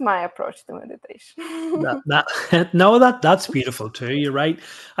this is my approach to meditation. That's beautiful too. You're right.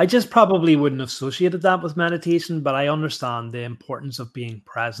 I just probably wouldn't associated that with meditation, but I understand the importance of being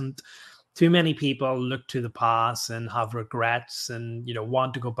present. Too many people look to the past and have regrets and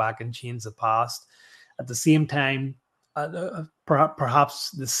want to go back and change the past. At the same time,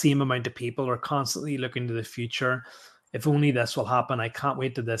 perhaps the same amount of people are constantly looking to the future. If only this will happen. I can't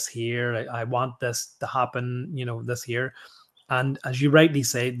wait to this here. I want this to happen, this here. And as you rightly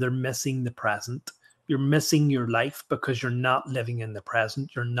say, they're missing the present. You're missing your life because you're not living in the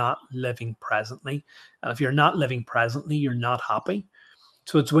present. You're not living presently. And if you're not living presently, you're not happy.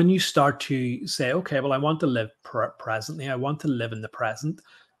 So it's when you start to say, okay, well, I want to live presently. I want to live in the present.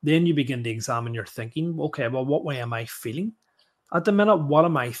 Then you begin to examine your thinking. Okay, well, what way am I feeling at the minute? What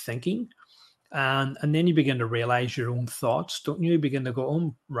am I thinking? And then you begin to realize your own thoughts, don't you? You begin to go,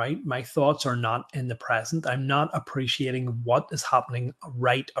 oh, right, my thoughts are not in the present. I'm not appreciating what is happening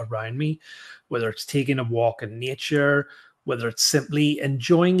right around me, whether it's taking a walk in nature, whether it's simply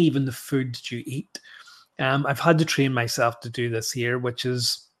enjoying even the food that you eat. I've had to train myself to do this here, which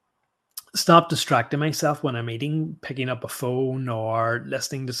is stop distracting myself when I'm eating, picking up a phone or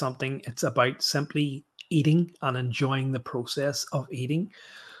listening to something. It's about simply eating and enjoying the process of eating.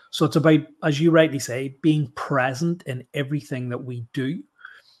 So it's about, as you rightly say, being present in everything that we do,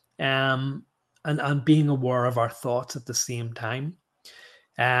 and being aware of our thoughts at the same time.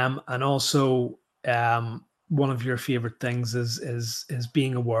 And also, one of your favorite things is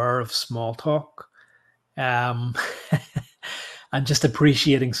being aware of small talk, and just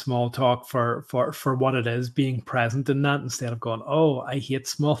appreciating small talk for what it is, being present in that instead of going, "Oh, I hate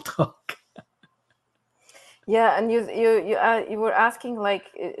small talk." Yeah, and you were asking, like,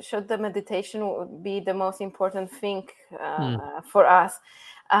 should the meditation be the most important thing for us?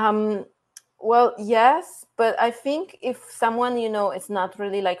 Well, yes, but I think if someone is not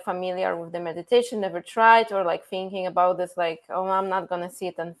really like familiar with the meditation, never tried, or like thinking about this, like, oh, I'm not gonna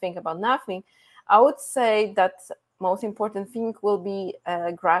sit and think about nothing, I would say that most important thing will be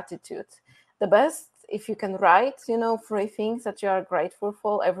gratitude. The best, if you can write 3 things that you are grateful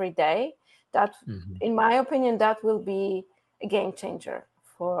for every day, that in my opinion that will be a game changer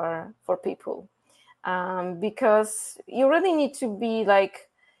for people, because you really need to be like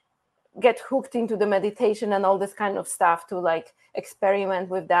get hooked into the meditation and all this kind of stuff to like experiment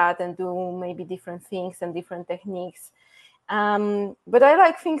with that and do maybe different things and different techniques. But I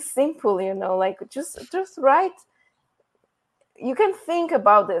like things simple, like just write. You can think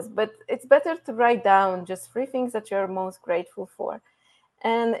about this, but it's better to write down just 3 things that you're most grateful for.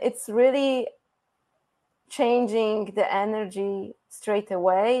 And it's really changing the energy straight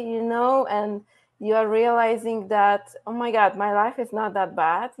away, and you are realizing that, oh my God, my life is not that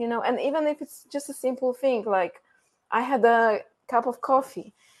bad, and even if it's just a simple thing, like I had a cup of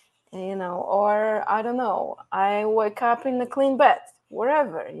coffee or I don't know, I wake up in a clean bed,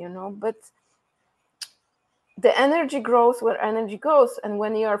 wherever, but the energy grows where energy goes. And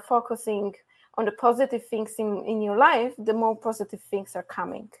when you are focusing on the positive things in your life, the more positive things are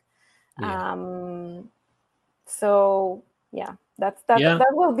coming. Yeah. So yeah, that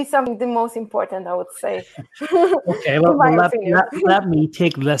will be something the most important, I would say. Okay, well, let me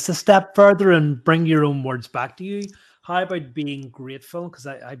take this a step further and bring your own words back to you. How about being grateful? Because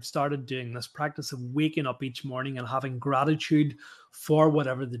I've started doing this practice of waking up each morning and having gratitude for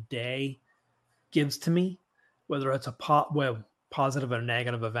whatever the day gives to me, whether it's a positive or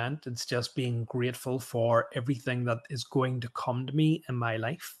negative event. It's just being grateful for everything that is going to come to me in my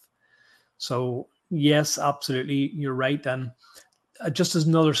life. So yes, absolutely, you're right. And just as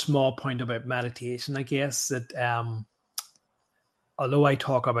another small point about meditation, I guess that although I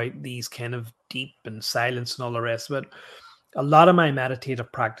talk about these kind of deep and silence and all the rest of it, a lot of my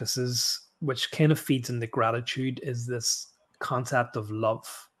meditative practices, which kind of feeds into gratitude, is this concept of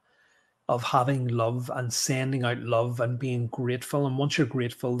love, of having love and sending out love and being grateful. And once you're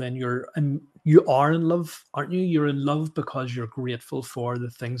grateful, then you are in love, aren't you? You're in love because you're grateful for the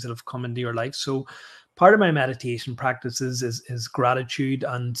things that have come into your life. So part of my meditation practices is gratitude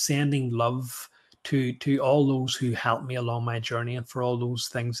and sending love to all those who helped me along my journey and for all those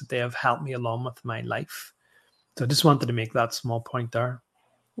things that they have helped me along with my life. So I just wanted to make that small point there.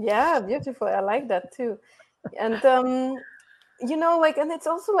 Yeah, beautiful. I like that too. And and it's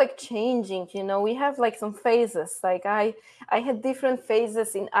also like changing, we have like some phases. Like I had different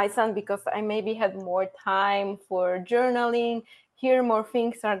phases in Iceland because I maybe had more time for journaling. Here more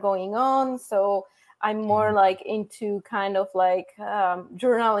things are going on, so I'm more like into kind of like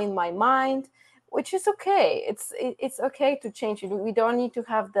journal in my mind, which is okay. It's okay to change it. We don't need to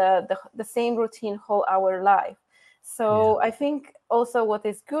have the same routine whole our life. So I think also what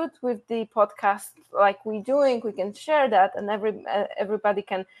is good with the podcast, like we can share that, and everybody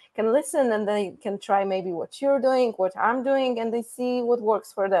can listen, and they can try maybe what you're doing, what I'm doing, and they see what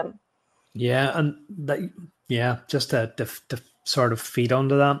works for them. Yeah, and just to sort of feed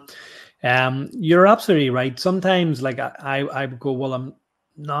onto that, you're absolutely right. Sometimes, like I would go, well, I'm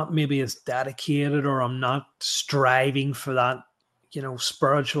not maybe as dedicated, or I'm not striving for that,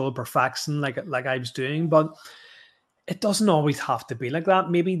 spiritual perfection like I was doing, but it doesn't always have to be like that.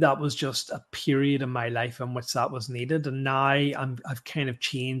 Maybe that was just a period in my life in which that was needed. And now I've kind of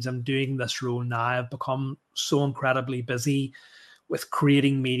changed. I'm doing this role now. I've become so incredibly busy with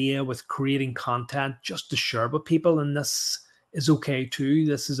creating media, with creating content just to share with people. And this is okay too.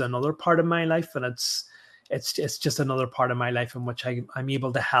 This is another part of my life. And it's just another part of my life in which I'm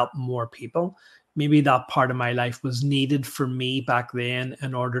able to help more people. Maybe that part of my life was needed for me back then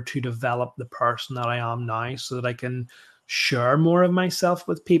in order to develop the person that I am now, so that I can share more of myself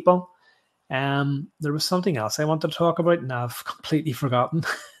with people. There was something else I wanted to talk about, and I've completely forgotten.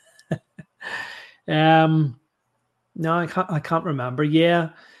 No, I can't remember. Yeah.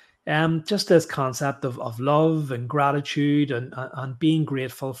 Just this concept of love and gratitude and being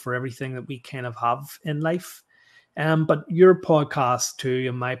grateful for everything that we kind of have in life. But your podcast too,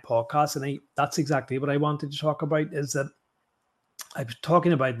 and my podcast, and that's exactly what I wanted to talk about, is that I was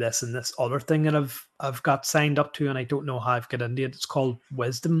talking about this and this other thing that I've got signed up to, and I don't know how I've got into it. It's called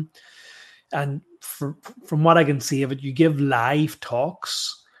Wisdom. And from what I can see of it, you give live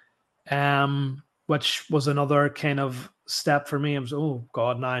talks, which was another kind of step for me. I was, oh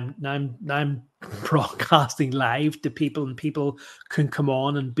God, now I'm broadcasting live to people, and people can come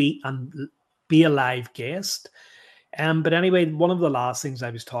on and be a live guest. But anyway, one of the last things I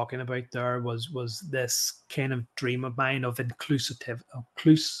was talking about there was this kind of dream of mine of inclusivity.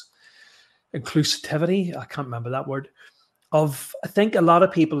 I can't remember that word. I think a lot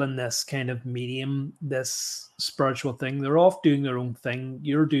of people in this kind of medium, this spiritual thing, they're off doing their own thing.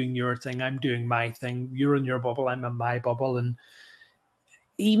 You're doing your thing. I'm doing my thing. You're in your bubble. I'm in my bubble. And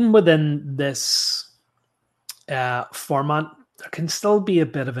even within this format, there can still be a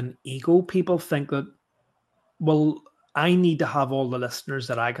bit of an ego. People think that, well, I need to have all the listeners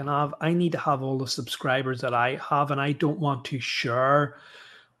that I can have. I need to have all the subscribers that I have, and I don't want to share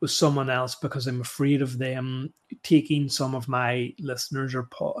with someone else because I'm afraid of them taking some of my listeners or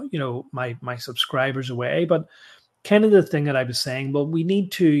my subscribers away. But kind of the thing that I was saying, well, we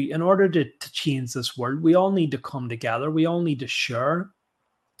need to, in order to change this world, we all need to come together. We all need to share.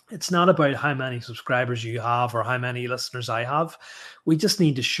 It's not about how many subscribers you have or how many listeners I have. We just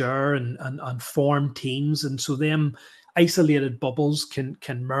need to share and form teams. And so them isolated bubbles can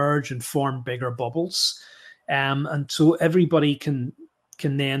merge and form bigger bubbles. And so everybody can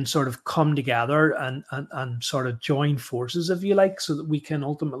can then sort of come together and sort of join forces, if you like, so that we can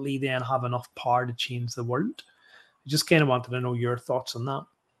ultimately then have enough power to change the world. I just kind of wanted to know your thoughts on that.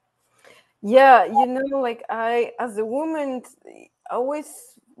 Yeah, like I, as a woman, always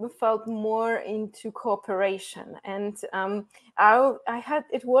felt more into cooperation, and I had,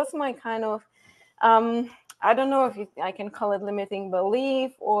 it was my kind of, I don't know if I can call it limiting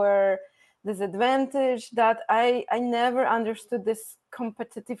belief or disadvantage, that I never understood this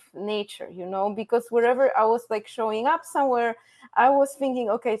competitive nature, because wherever I was like showing up somewhere, I was thinking,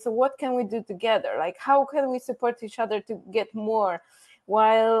 okay, so what can we do together? Like, how can we support each other to get more?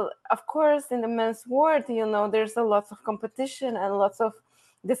 While, of course, in the men's world, there's a lot of competition and lots of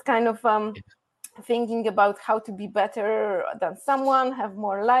this kind of thinking about how to be better than someone, have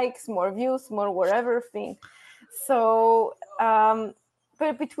more likes, more views, more whatever thing. So,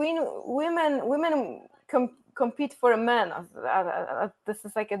 but between women compete for a man. This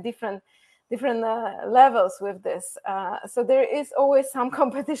is like a different levels with this. So there is always some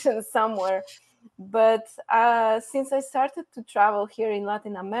competition somewhere. But since I started to travel here in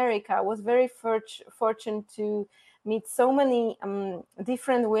Latin America, I was very fortunate to meet so many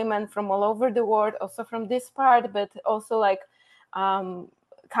different women from all over the world, also from this part, but also like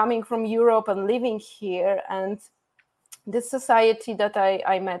coming from Europe and living here. And this society that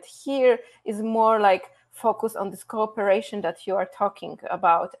I met here is more like focused on this cooperation that you are talking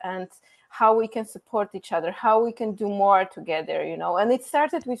about, and how we can support each other, how we can do more together, And it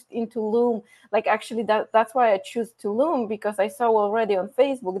started in Tulum. Like, actually, that's why I choose Tulum, because I saw already on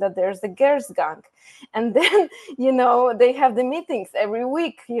Facebook that there's a girls gang, and then they have the meetings every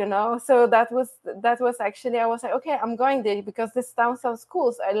week, So that was actually, I was like, okay, I'm going there because this town sounds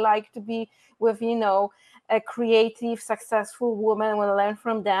cool. So I like to be with a creative, successful woman. I want to learn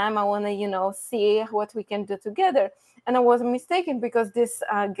from them. I want to, see what we can do together. And I wasn't mistaken, because this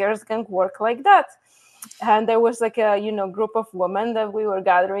girls gang work like that. And there was like a, group of women that we were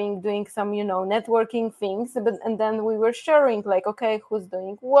gathering, doing some, networking things. And then we were sharing like, okay, who's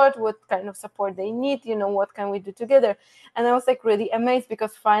doing what kind of support they need, what can we do together? And I was like really amazed,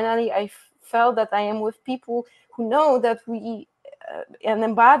 because finally I felt that I am with people who know that we and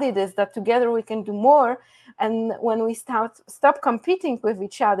embody this, that together we can do more. And when we stop competing with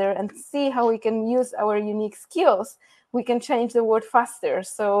each other and see how we can use our unique skills, we can change the world faster.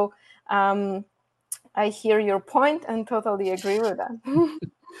 So I hear your point and totally agree with that.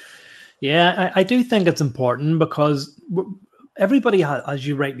 Yeah, I do think it's important, because everybody has, as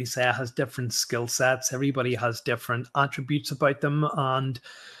you rightly say, has different skill sets. Everybody has different attributes about them, and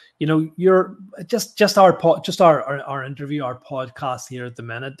you're just our interview, our podcast here at the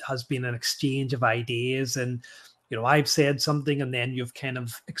minute has been an exchange of ideas, and I've said something and then you've kind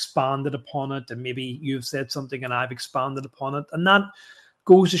of expanded upon it, and maybe you've said something and I've expanded upon it, and that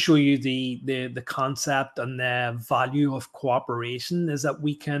goes to show you the concept and the value of cooperation, is that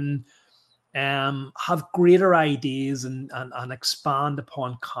we can have greater ideas and expand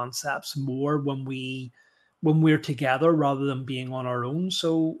upon concepts more when we're together rather than being on our own.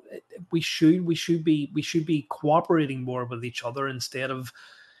 So we should be cooperating more with each other, instead of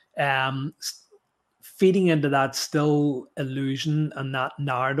feeding into that still illusion and that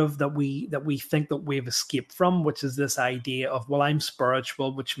narrative that we think that we've escaped from, which is this idea of, well, I'm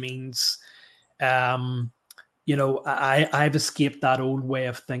spiritual, which means I've escaped that old way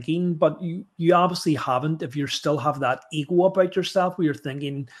of thinking. But you obviously haven't, if you still have that ego about yourself where you're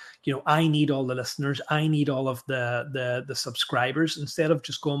thinking, I need all the listeners, I need all of the subscribers, instead of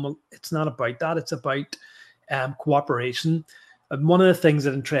just going, well, it's not about that, it's about cooperation. And one of the things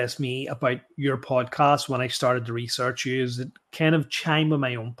that interests me about your podcast when I started to research you is it kind of chimed with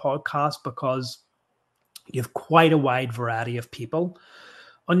my own podcast, because you have quite a wide variety of people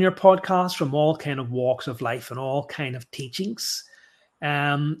on your podcast from all kind of walks of life and all kind of teachings.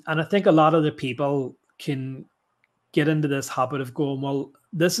 And I think a lot of the people can get into this habit of going, well,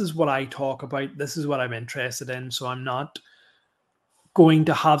 this is what I talk about, this is what I'm interested in, so I'm not going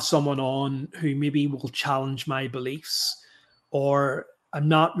to have someone on who maybe will challenge my beliefs, or I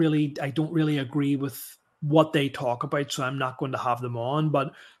don't really agree with what they talk about, so I'm not going to have them on.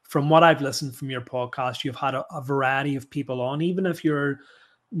 But from what I've listened from your podcast, you've had a variety of people on, even if you're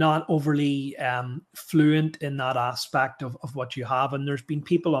not overly fluent in that aspect of what you have. And there's been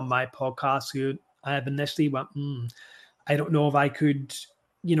people on my podcast who I have initially went, I don't know if I could,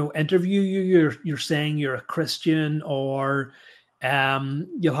 interview you. You're saying you're a Christian, or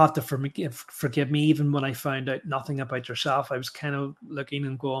you'll have to forgive me. Even when I found out nothing about yourself, I was kind of looking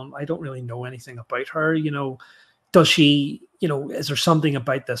and going, I don't really know anything about her. Does she, is there something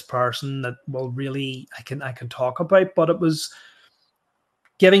about this person that will really I can talk about? But it was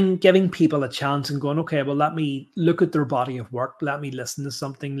giving people a chance and going, okay, well, let me look at their body of work, let me listen to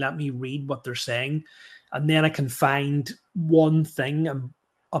something, let me read what they're saying, and then I can find one thing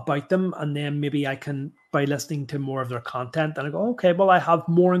about them, and then maybe I can, by listening to more of their content, and I go, okay, well, I have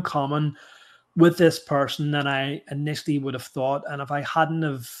more in common with this person than I initially would have thought. And if I hadn't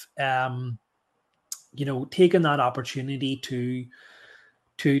have taken that opportunity to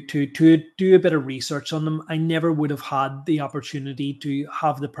do a bit of research on them, I never would have had the opportunity to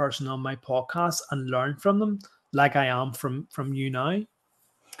have the person on my podcast and learn from them like I am from you now.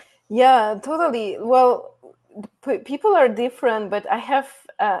 Yeah, totally. Well, people are different, but I have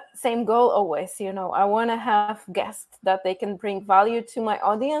same goal always. I want to have guests that they can bring value to my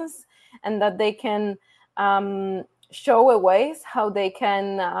audience, and that they can show ways how they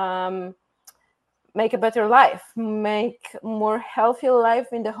can make a better life, make more healthier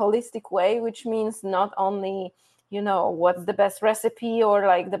life in the holistic way, which means not only, what's the best recipe or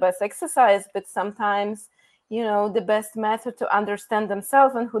like the best exercise, but sometimes, the best method to understand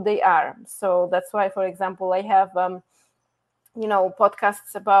themselves and who they are. So that's why, for example, I have,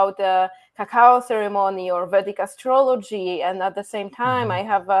 podcasts about the cacao ceremony or Vedic astrology. And at the same time, I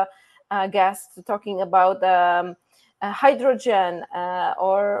have a guest talking about hydrogen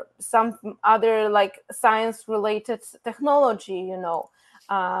or some other like science related technology,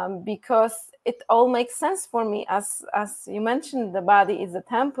 because it all makes sense for me. As you mentioned, the body is a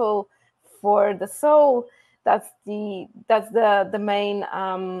temple for the soul. That's the main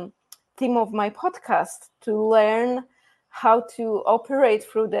theme of my podcast, to learn how to operate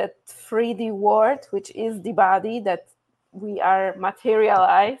through that 3D world, which is the body, that we are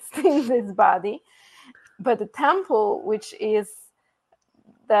materialized in this body. But the temple, which is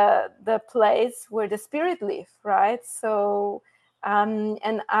the place where the spirit lives, right? So,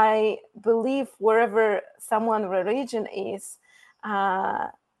 and I believe wherever someone's religion is,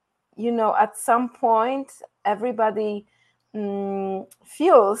 at some point, everybody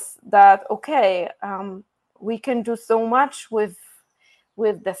feels that, okay, we can do so much with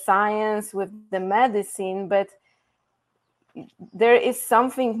the science, with the medicine, but there is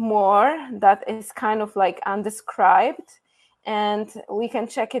something more that is kind of like undescribed, and we can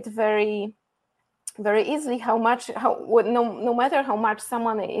check it very, very easily. No matter how much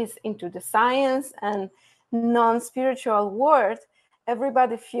someone is into the science and non-spiritual world,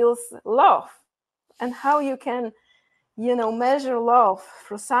 everybody feels love. And how you can measure love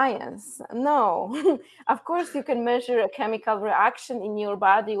through science? No. Of course you can measure a chemical reaction in your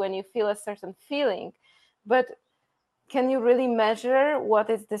body when you feel a certain feeling, but can you really measure what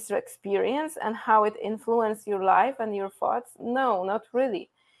is this experience and how it influenced your life and your thoughts? No, not really.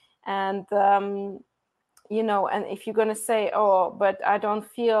 And and if you're going to say, oh, but I don't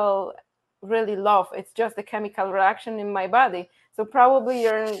feel really love, it's just a chemical reaction in my body, so probably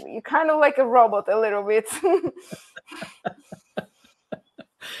you're kind of like a robot a little bit.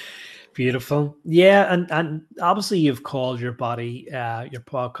 Beautiful. Yeah. And obviously you've called your body, your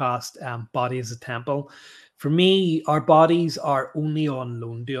podcast, Body as a Temple. For me, our bodies are only on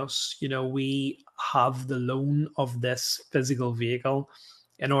loan to us. We have the loan of this physical vehicle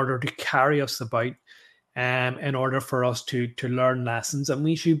in order to carry us about, in order for us to learn lessons. And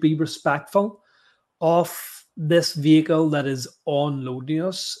we should be respectful of this vehicle that is on loan to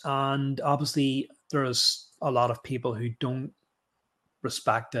us. And obviously there's a lot of people who don't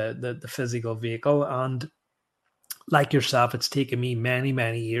respect the physical vehicle. And like yourself, it's taken me many,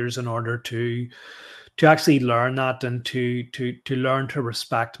 many years in order to actually learn that, and to learn to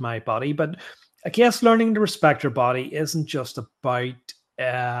respect my body. But I guess learning to respect your body isn't just about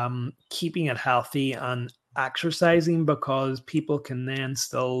keeping it healthy and exercising, because people can then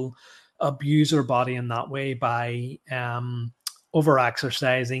still abuse their body in that way by over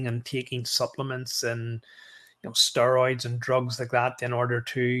exercising and taking supplements and steroids and drugs like that in order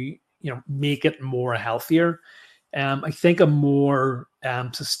to make it more healthier. I think a more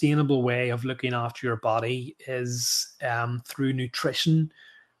sustainable way of looking after your body is through nutrition,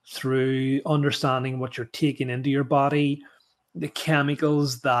 through understanding what you're taking into your body, the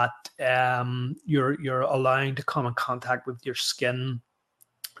chemicals that you're allowing to come in contact with your skin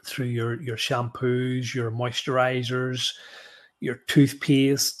through your shampoos, your moisturizers, your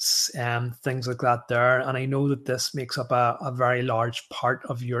toothpastes, things like that there. And I know that this makes up a very large part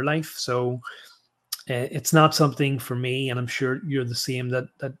of your life. So it's not something for me, and I'm sure you're the same, that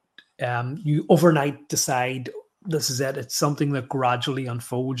you overnight decide this is it. It's something that gradually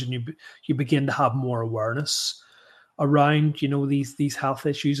unfolds, and you begin to have more awareness around these health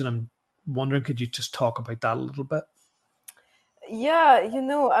issues. And I'm wondering, could you just talk about that a little bit? Yeah,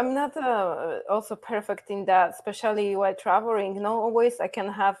 I'm not also perfect in that, especially while traveling. No, always I can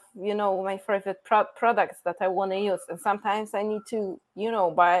have, my favorite products that I want to use. And sometimes I need to,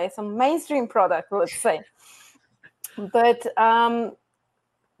 buy some mainstream product, let's say. But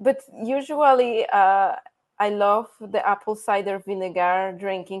usually I love the apple cider vinegar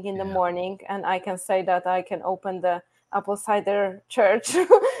drinking in the morning. And I can say that I can open the apple cider church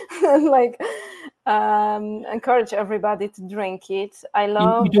and encourage everybody to drink it.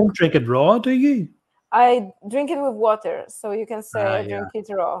 You don't drink it raw, do you? I drink it with water, so you can say I drink it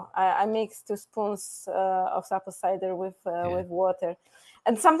raw. I mix 2 spoons of apple cider with water,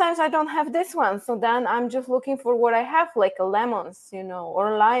 and sometimes I don't have this one, so then I'm just looking for what I have, like lemons,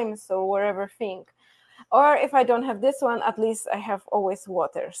 or limes or whatever thing. Or if I don't have this one, at least I have always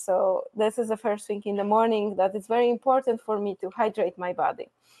water. So this is the first thing in the morning that is very important for me to hydrate my body.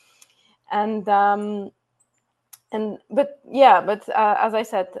 And but as I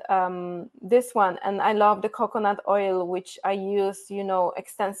said, this one, and I love the coconut oil, which I use,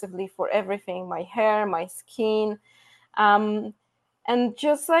 extensively for everything, my hair, my skin. And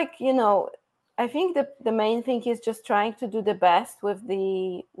just I think the main thing is just trying to do the best with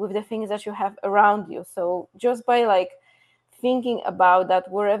the things that you have around you. So just by thinking about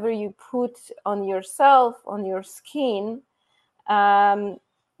that, wherever you put on yourself, on your skin,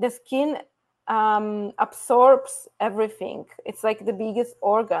 the skin absorbs everything. It's like the biggest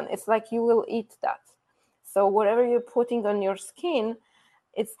organ. It's like you will eat that. So whatever you're putting on your skin,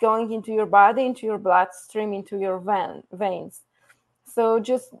 it's going into your body, into your bloodstream, into your veins. So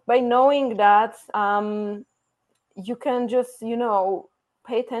just by knowing that, you can just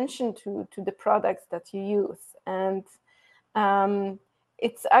pay attention to the products that you use. And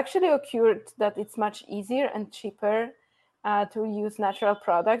it's actually occurred that it's much easier and cheaper to use natural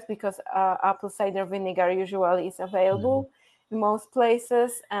products, because apple cider vinegar usually is available in most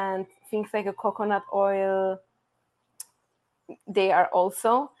places, and things like a coconut oil, they are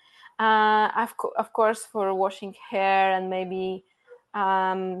also. Of course, for washing hair and maybe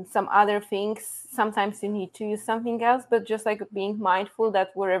some other things, sometimes you need to use something else, but just being mindful that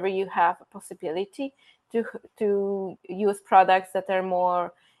wherever you have a possibility to use products that are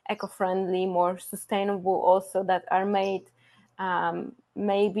more eco-friendly, more sustainable, also that are made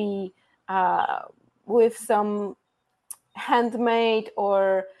maybe with some handmade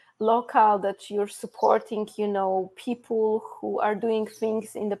or local, that you're supporting people who are doing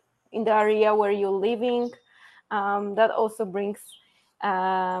things in the area where you're living. That also brings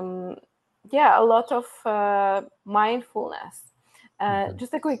a lot of mindfulness.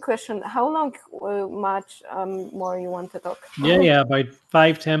 Just a quick question: how long much more you want to talk? Yeah, about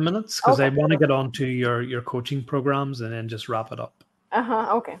 5-10 minutes, because I Okay. want to get on to your coaching programs and then just wrap it up.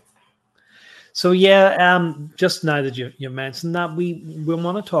 Okay. So yeah, just now that you mentioned that, we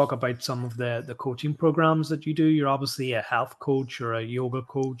want to talk about some of the coaching programs that you do. You're obviously a health coach or a yoga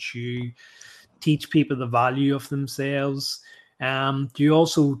coach. You teach people the value of themselves. Do you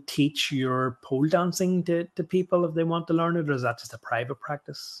also teach your pole dancing to people if they want to learn it, or is that just a private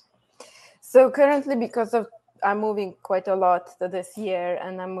practice? So currently, because I'm moving quite a lot this year,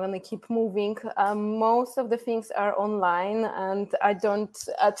 and I'm going to keep moving, most of the things are online, and I don't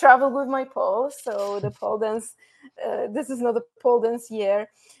travel with my pole. So the pole dance, this is not a pole dance year,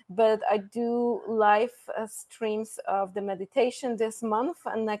 but I do live streams of the meditation this month,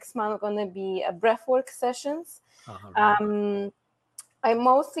 and next month going to be breathwork sessions. Right. I'm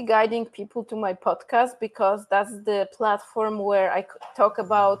mostly guiding people to my podcast, because that's the platform where I talk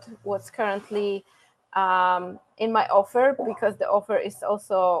about what's currently in my offer, because the offer is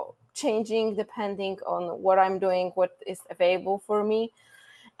also changing depending on what I'm doing, what is available for me.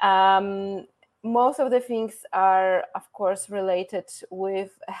 Most of the things are, of course, related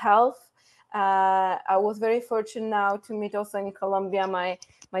with health. I was very fortunate now to meet also in Colombia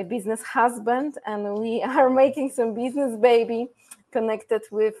my business husband, and we are making some business baby connected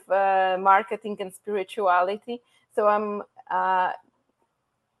with marketing and spirituality. So I'm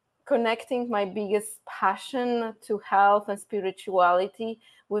connecting my biggest passion to health and spirituality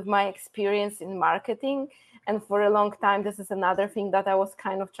with my experience in marketing. And for a long time, this is another thing that I was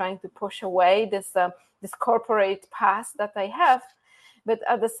kind of trying to push away, this corporate past that I have. But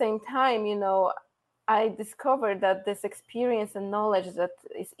at the same time, I discovered that this experience and knowledge that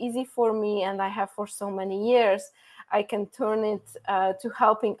is easy for me and I have for so many years, I can turn it to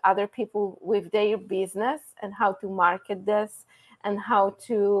helping other people with their business and how to market this and how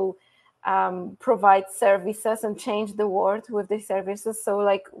to provide services and change the world with these services.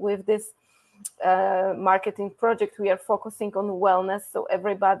 So with this marketing project, we are focusing on wellness. So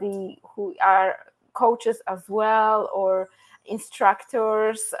everybody who are coaches as well, or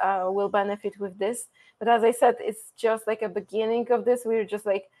instructors will benefit with this. But as I said, it's just like a beginning of this. We're just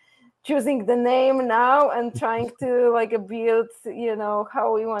like choosing the name now and trying to like build,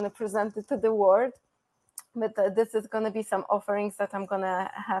 how we want to present it to the world. But this is going to be some offerings that I'm going to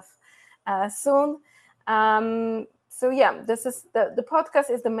have soon. So yeah, this is the podcast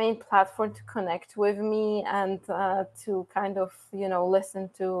is the main platform to connect with me and to kind of listen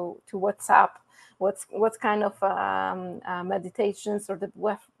to what's up, what's kind of meditations or the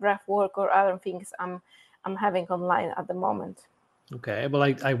breath work or other things I'm having online at the moment. Okay, well,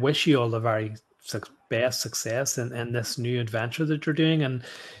 I wish you all the very best success in this new adventure that you're doing, and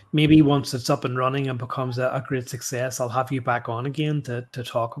maybe once it's up and running and becomes a great success, I'll have you back on again to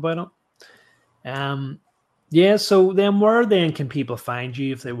talk about it. Yeah, so then where then can people find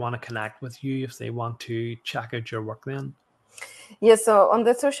you if they want to connect with you, if they want to check out your work then? Yeah, so on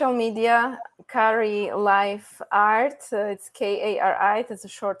the social media, Kari.Life.Art, it's Kari, that's a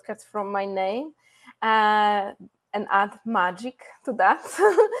shortcut from my name, and add magic to that.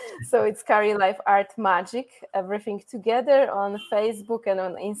 So it's Kari.Life.Art Magic, everything together on Facebook and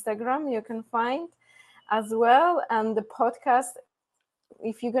on Instagram you can find as well. And the podcast,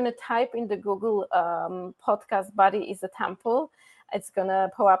 if you're going to type in the Google podcast Body is a Temple, it's going to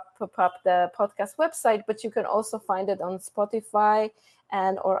pop up the podcast website, but you can also find it on Spotify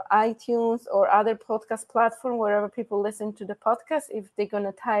and or iTunes or other podcast platform, wherever people listen to the podcast. If they're going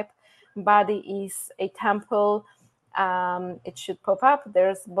to type Body is a Temple, it should pop up.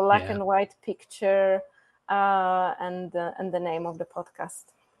 There's black and white picture and the name of the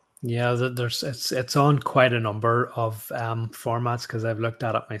podcast. Yeah, it's on quite a number of formats because I've looked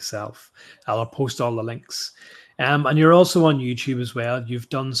at it myself. I'll post all the links. And you're also on YouTube as well. You've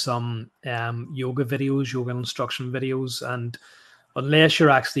done some yoga videos, yoga instruction videos, and unless you're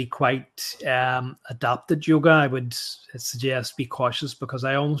actually quite adapted yoga, I would suggest be cautious because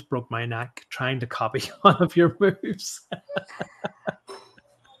I almost broke my neck trying to copy one of your moves.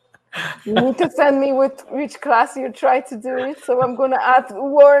 You need to send me with which class you try to do it, so I'm going to add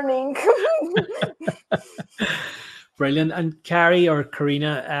warning. Brilliant. And Kari or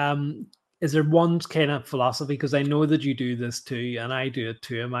Karina, is there one kind of philosophy? Because I know that you do this too, and I do it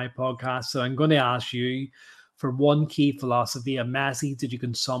too in my podcast. So I'm going to ask you for one key philosophy, a message that you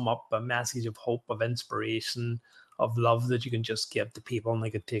can sum up, a message of hope, of inspiration, of love that you can just give to people and they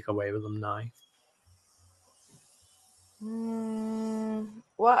could take away with them now.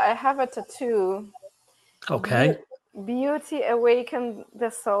 Well, I have a tattoo. Okay. Beauty awakens the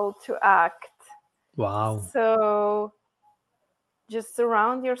soul to act. Wow. So just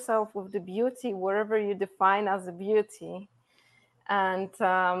surround yourself with the beauty wherever you define as a beauty. And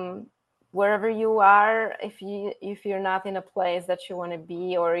wherever you are, if you're not in a place that you want to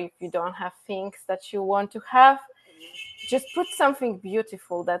be, or if you don't have things that you want to have, just put something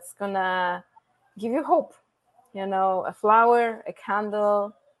beautiful that's gonna give you hope. A flower, a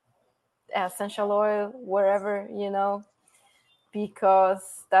candle, essential oil, wherever,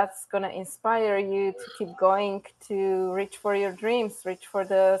 because that's gonna inspire you to keep going, to reach for your dreams, reach for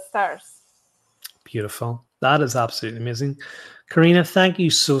the stars. Beautiful. That is absolutely amazing. Karina, thank you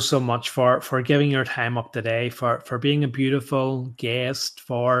so much for giving your time up today, for being a beautiful guest,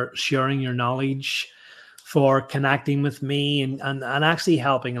 for sharing your knowledge, for connecting with me and actually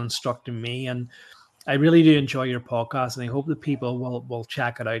helping and instructing me. And I really do enjoy your podcast, and I hope that people will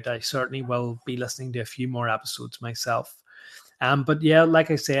check it out. I certainly will be listening to a few more episodes myself. But yeah, like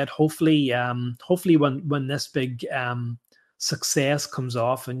I said, hopefully when this big success comes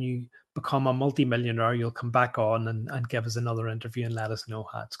off and you become a multimillionaire, you'll come back on and give us another interview and let us know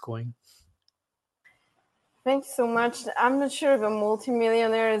how it's going. Thanks so much. I'm not sure if a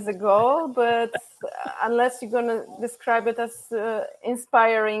multimillionaire is a goal, but unless you're going to describe it as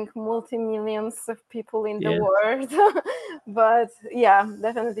inspiring multi-millions of people in the world. But yeah,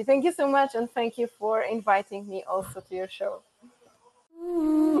 definitely. Thank you so much. And thank you for inviting me also to your show.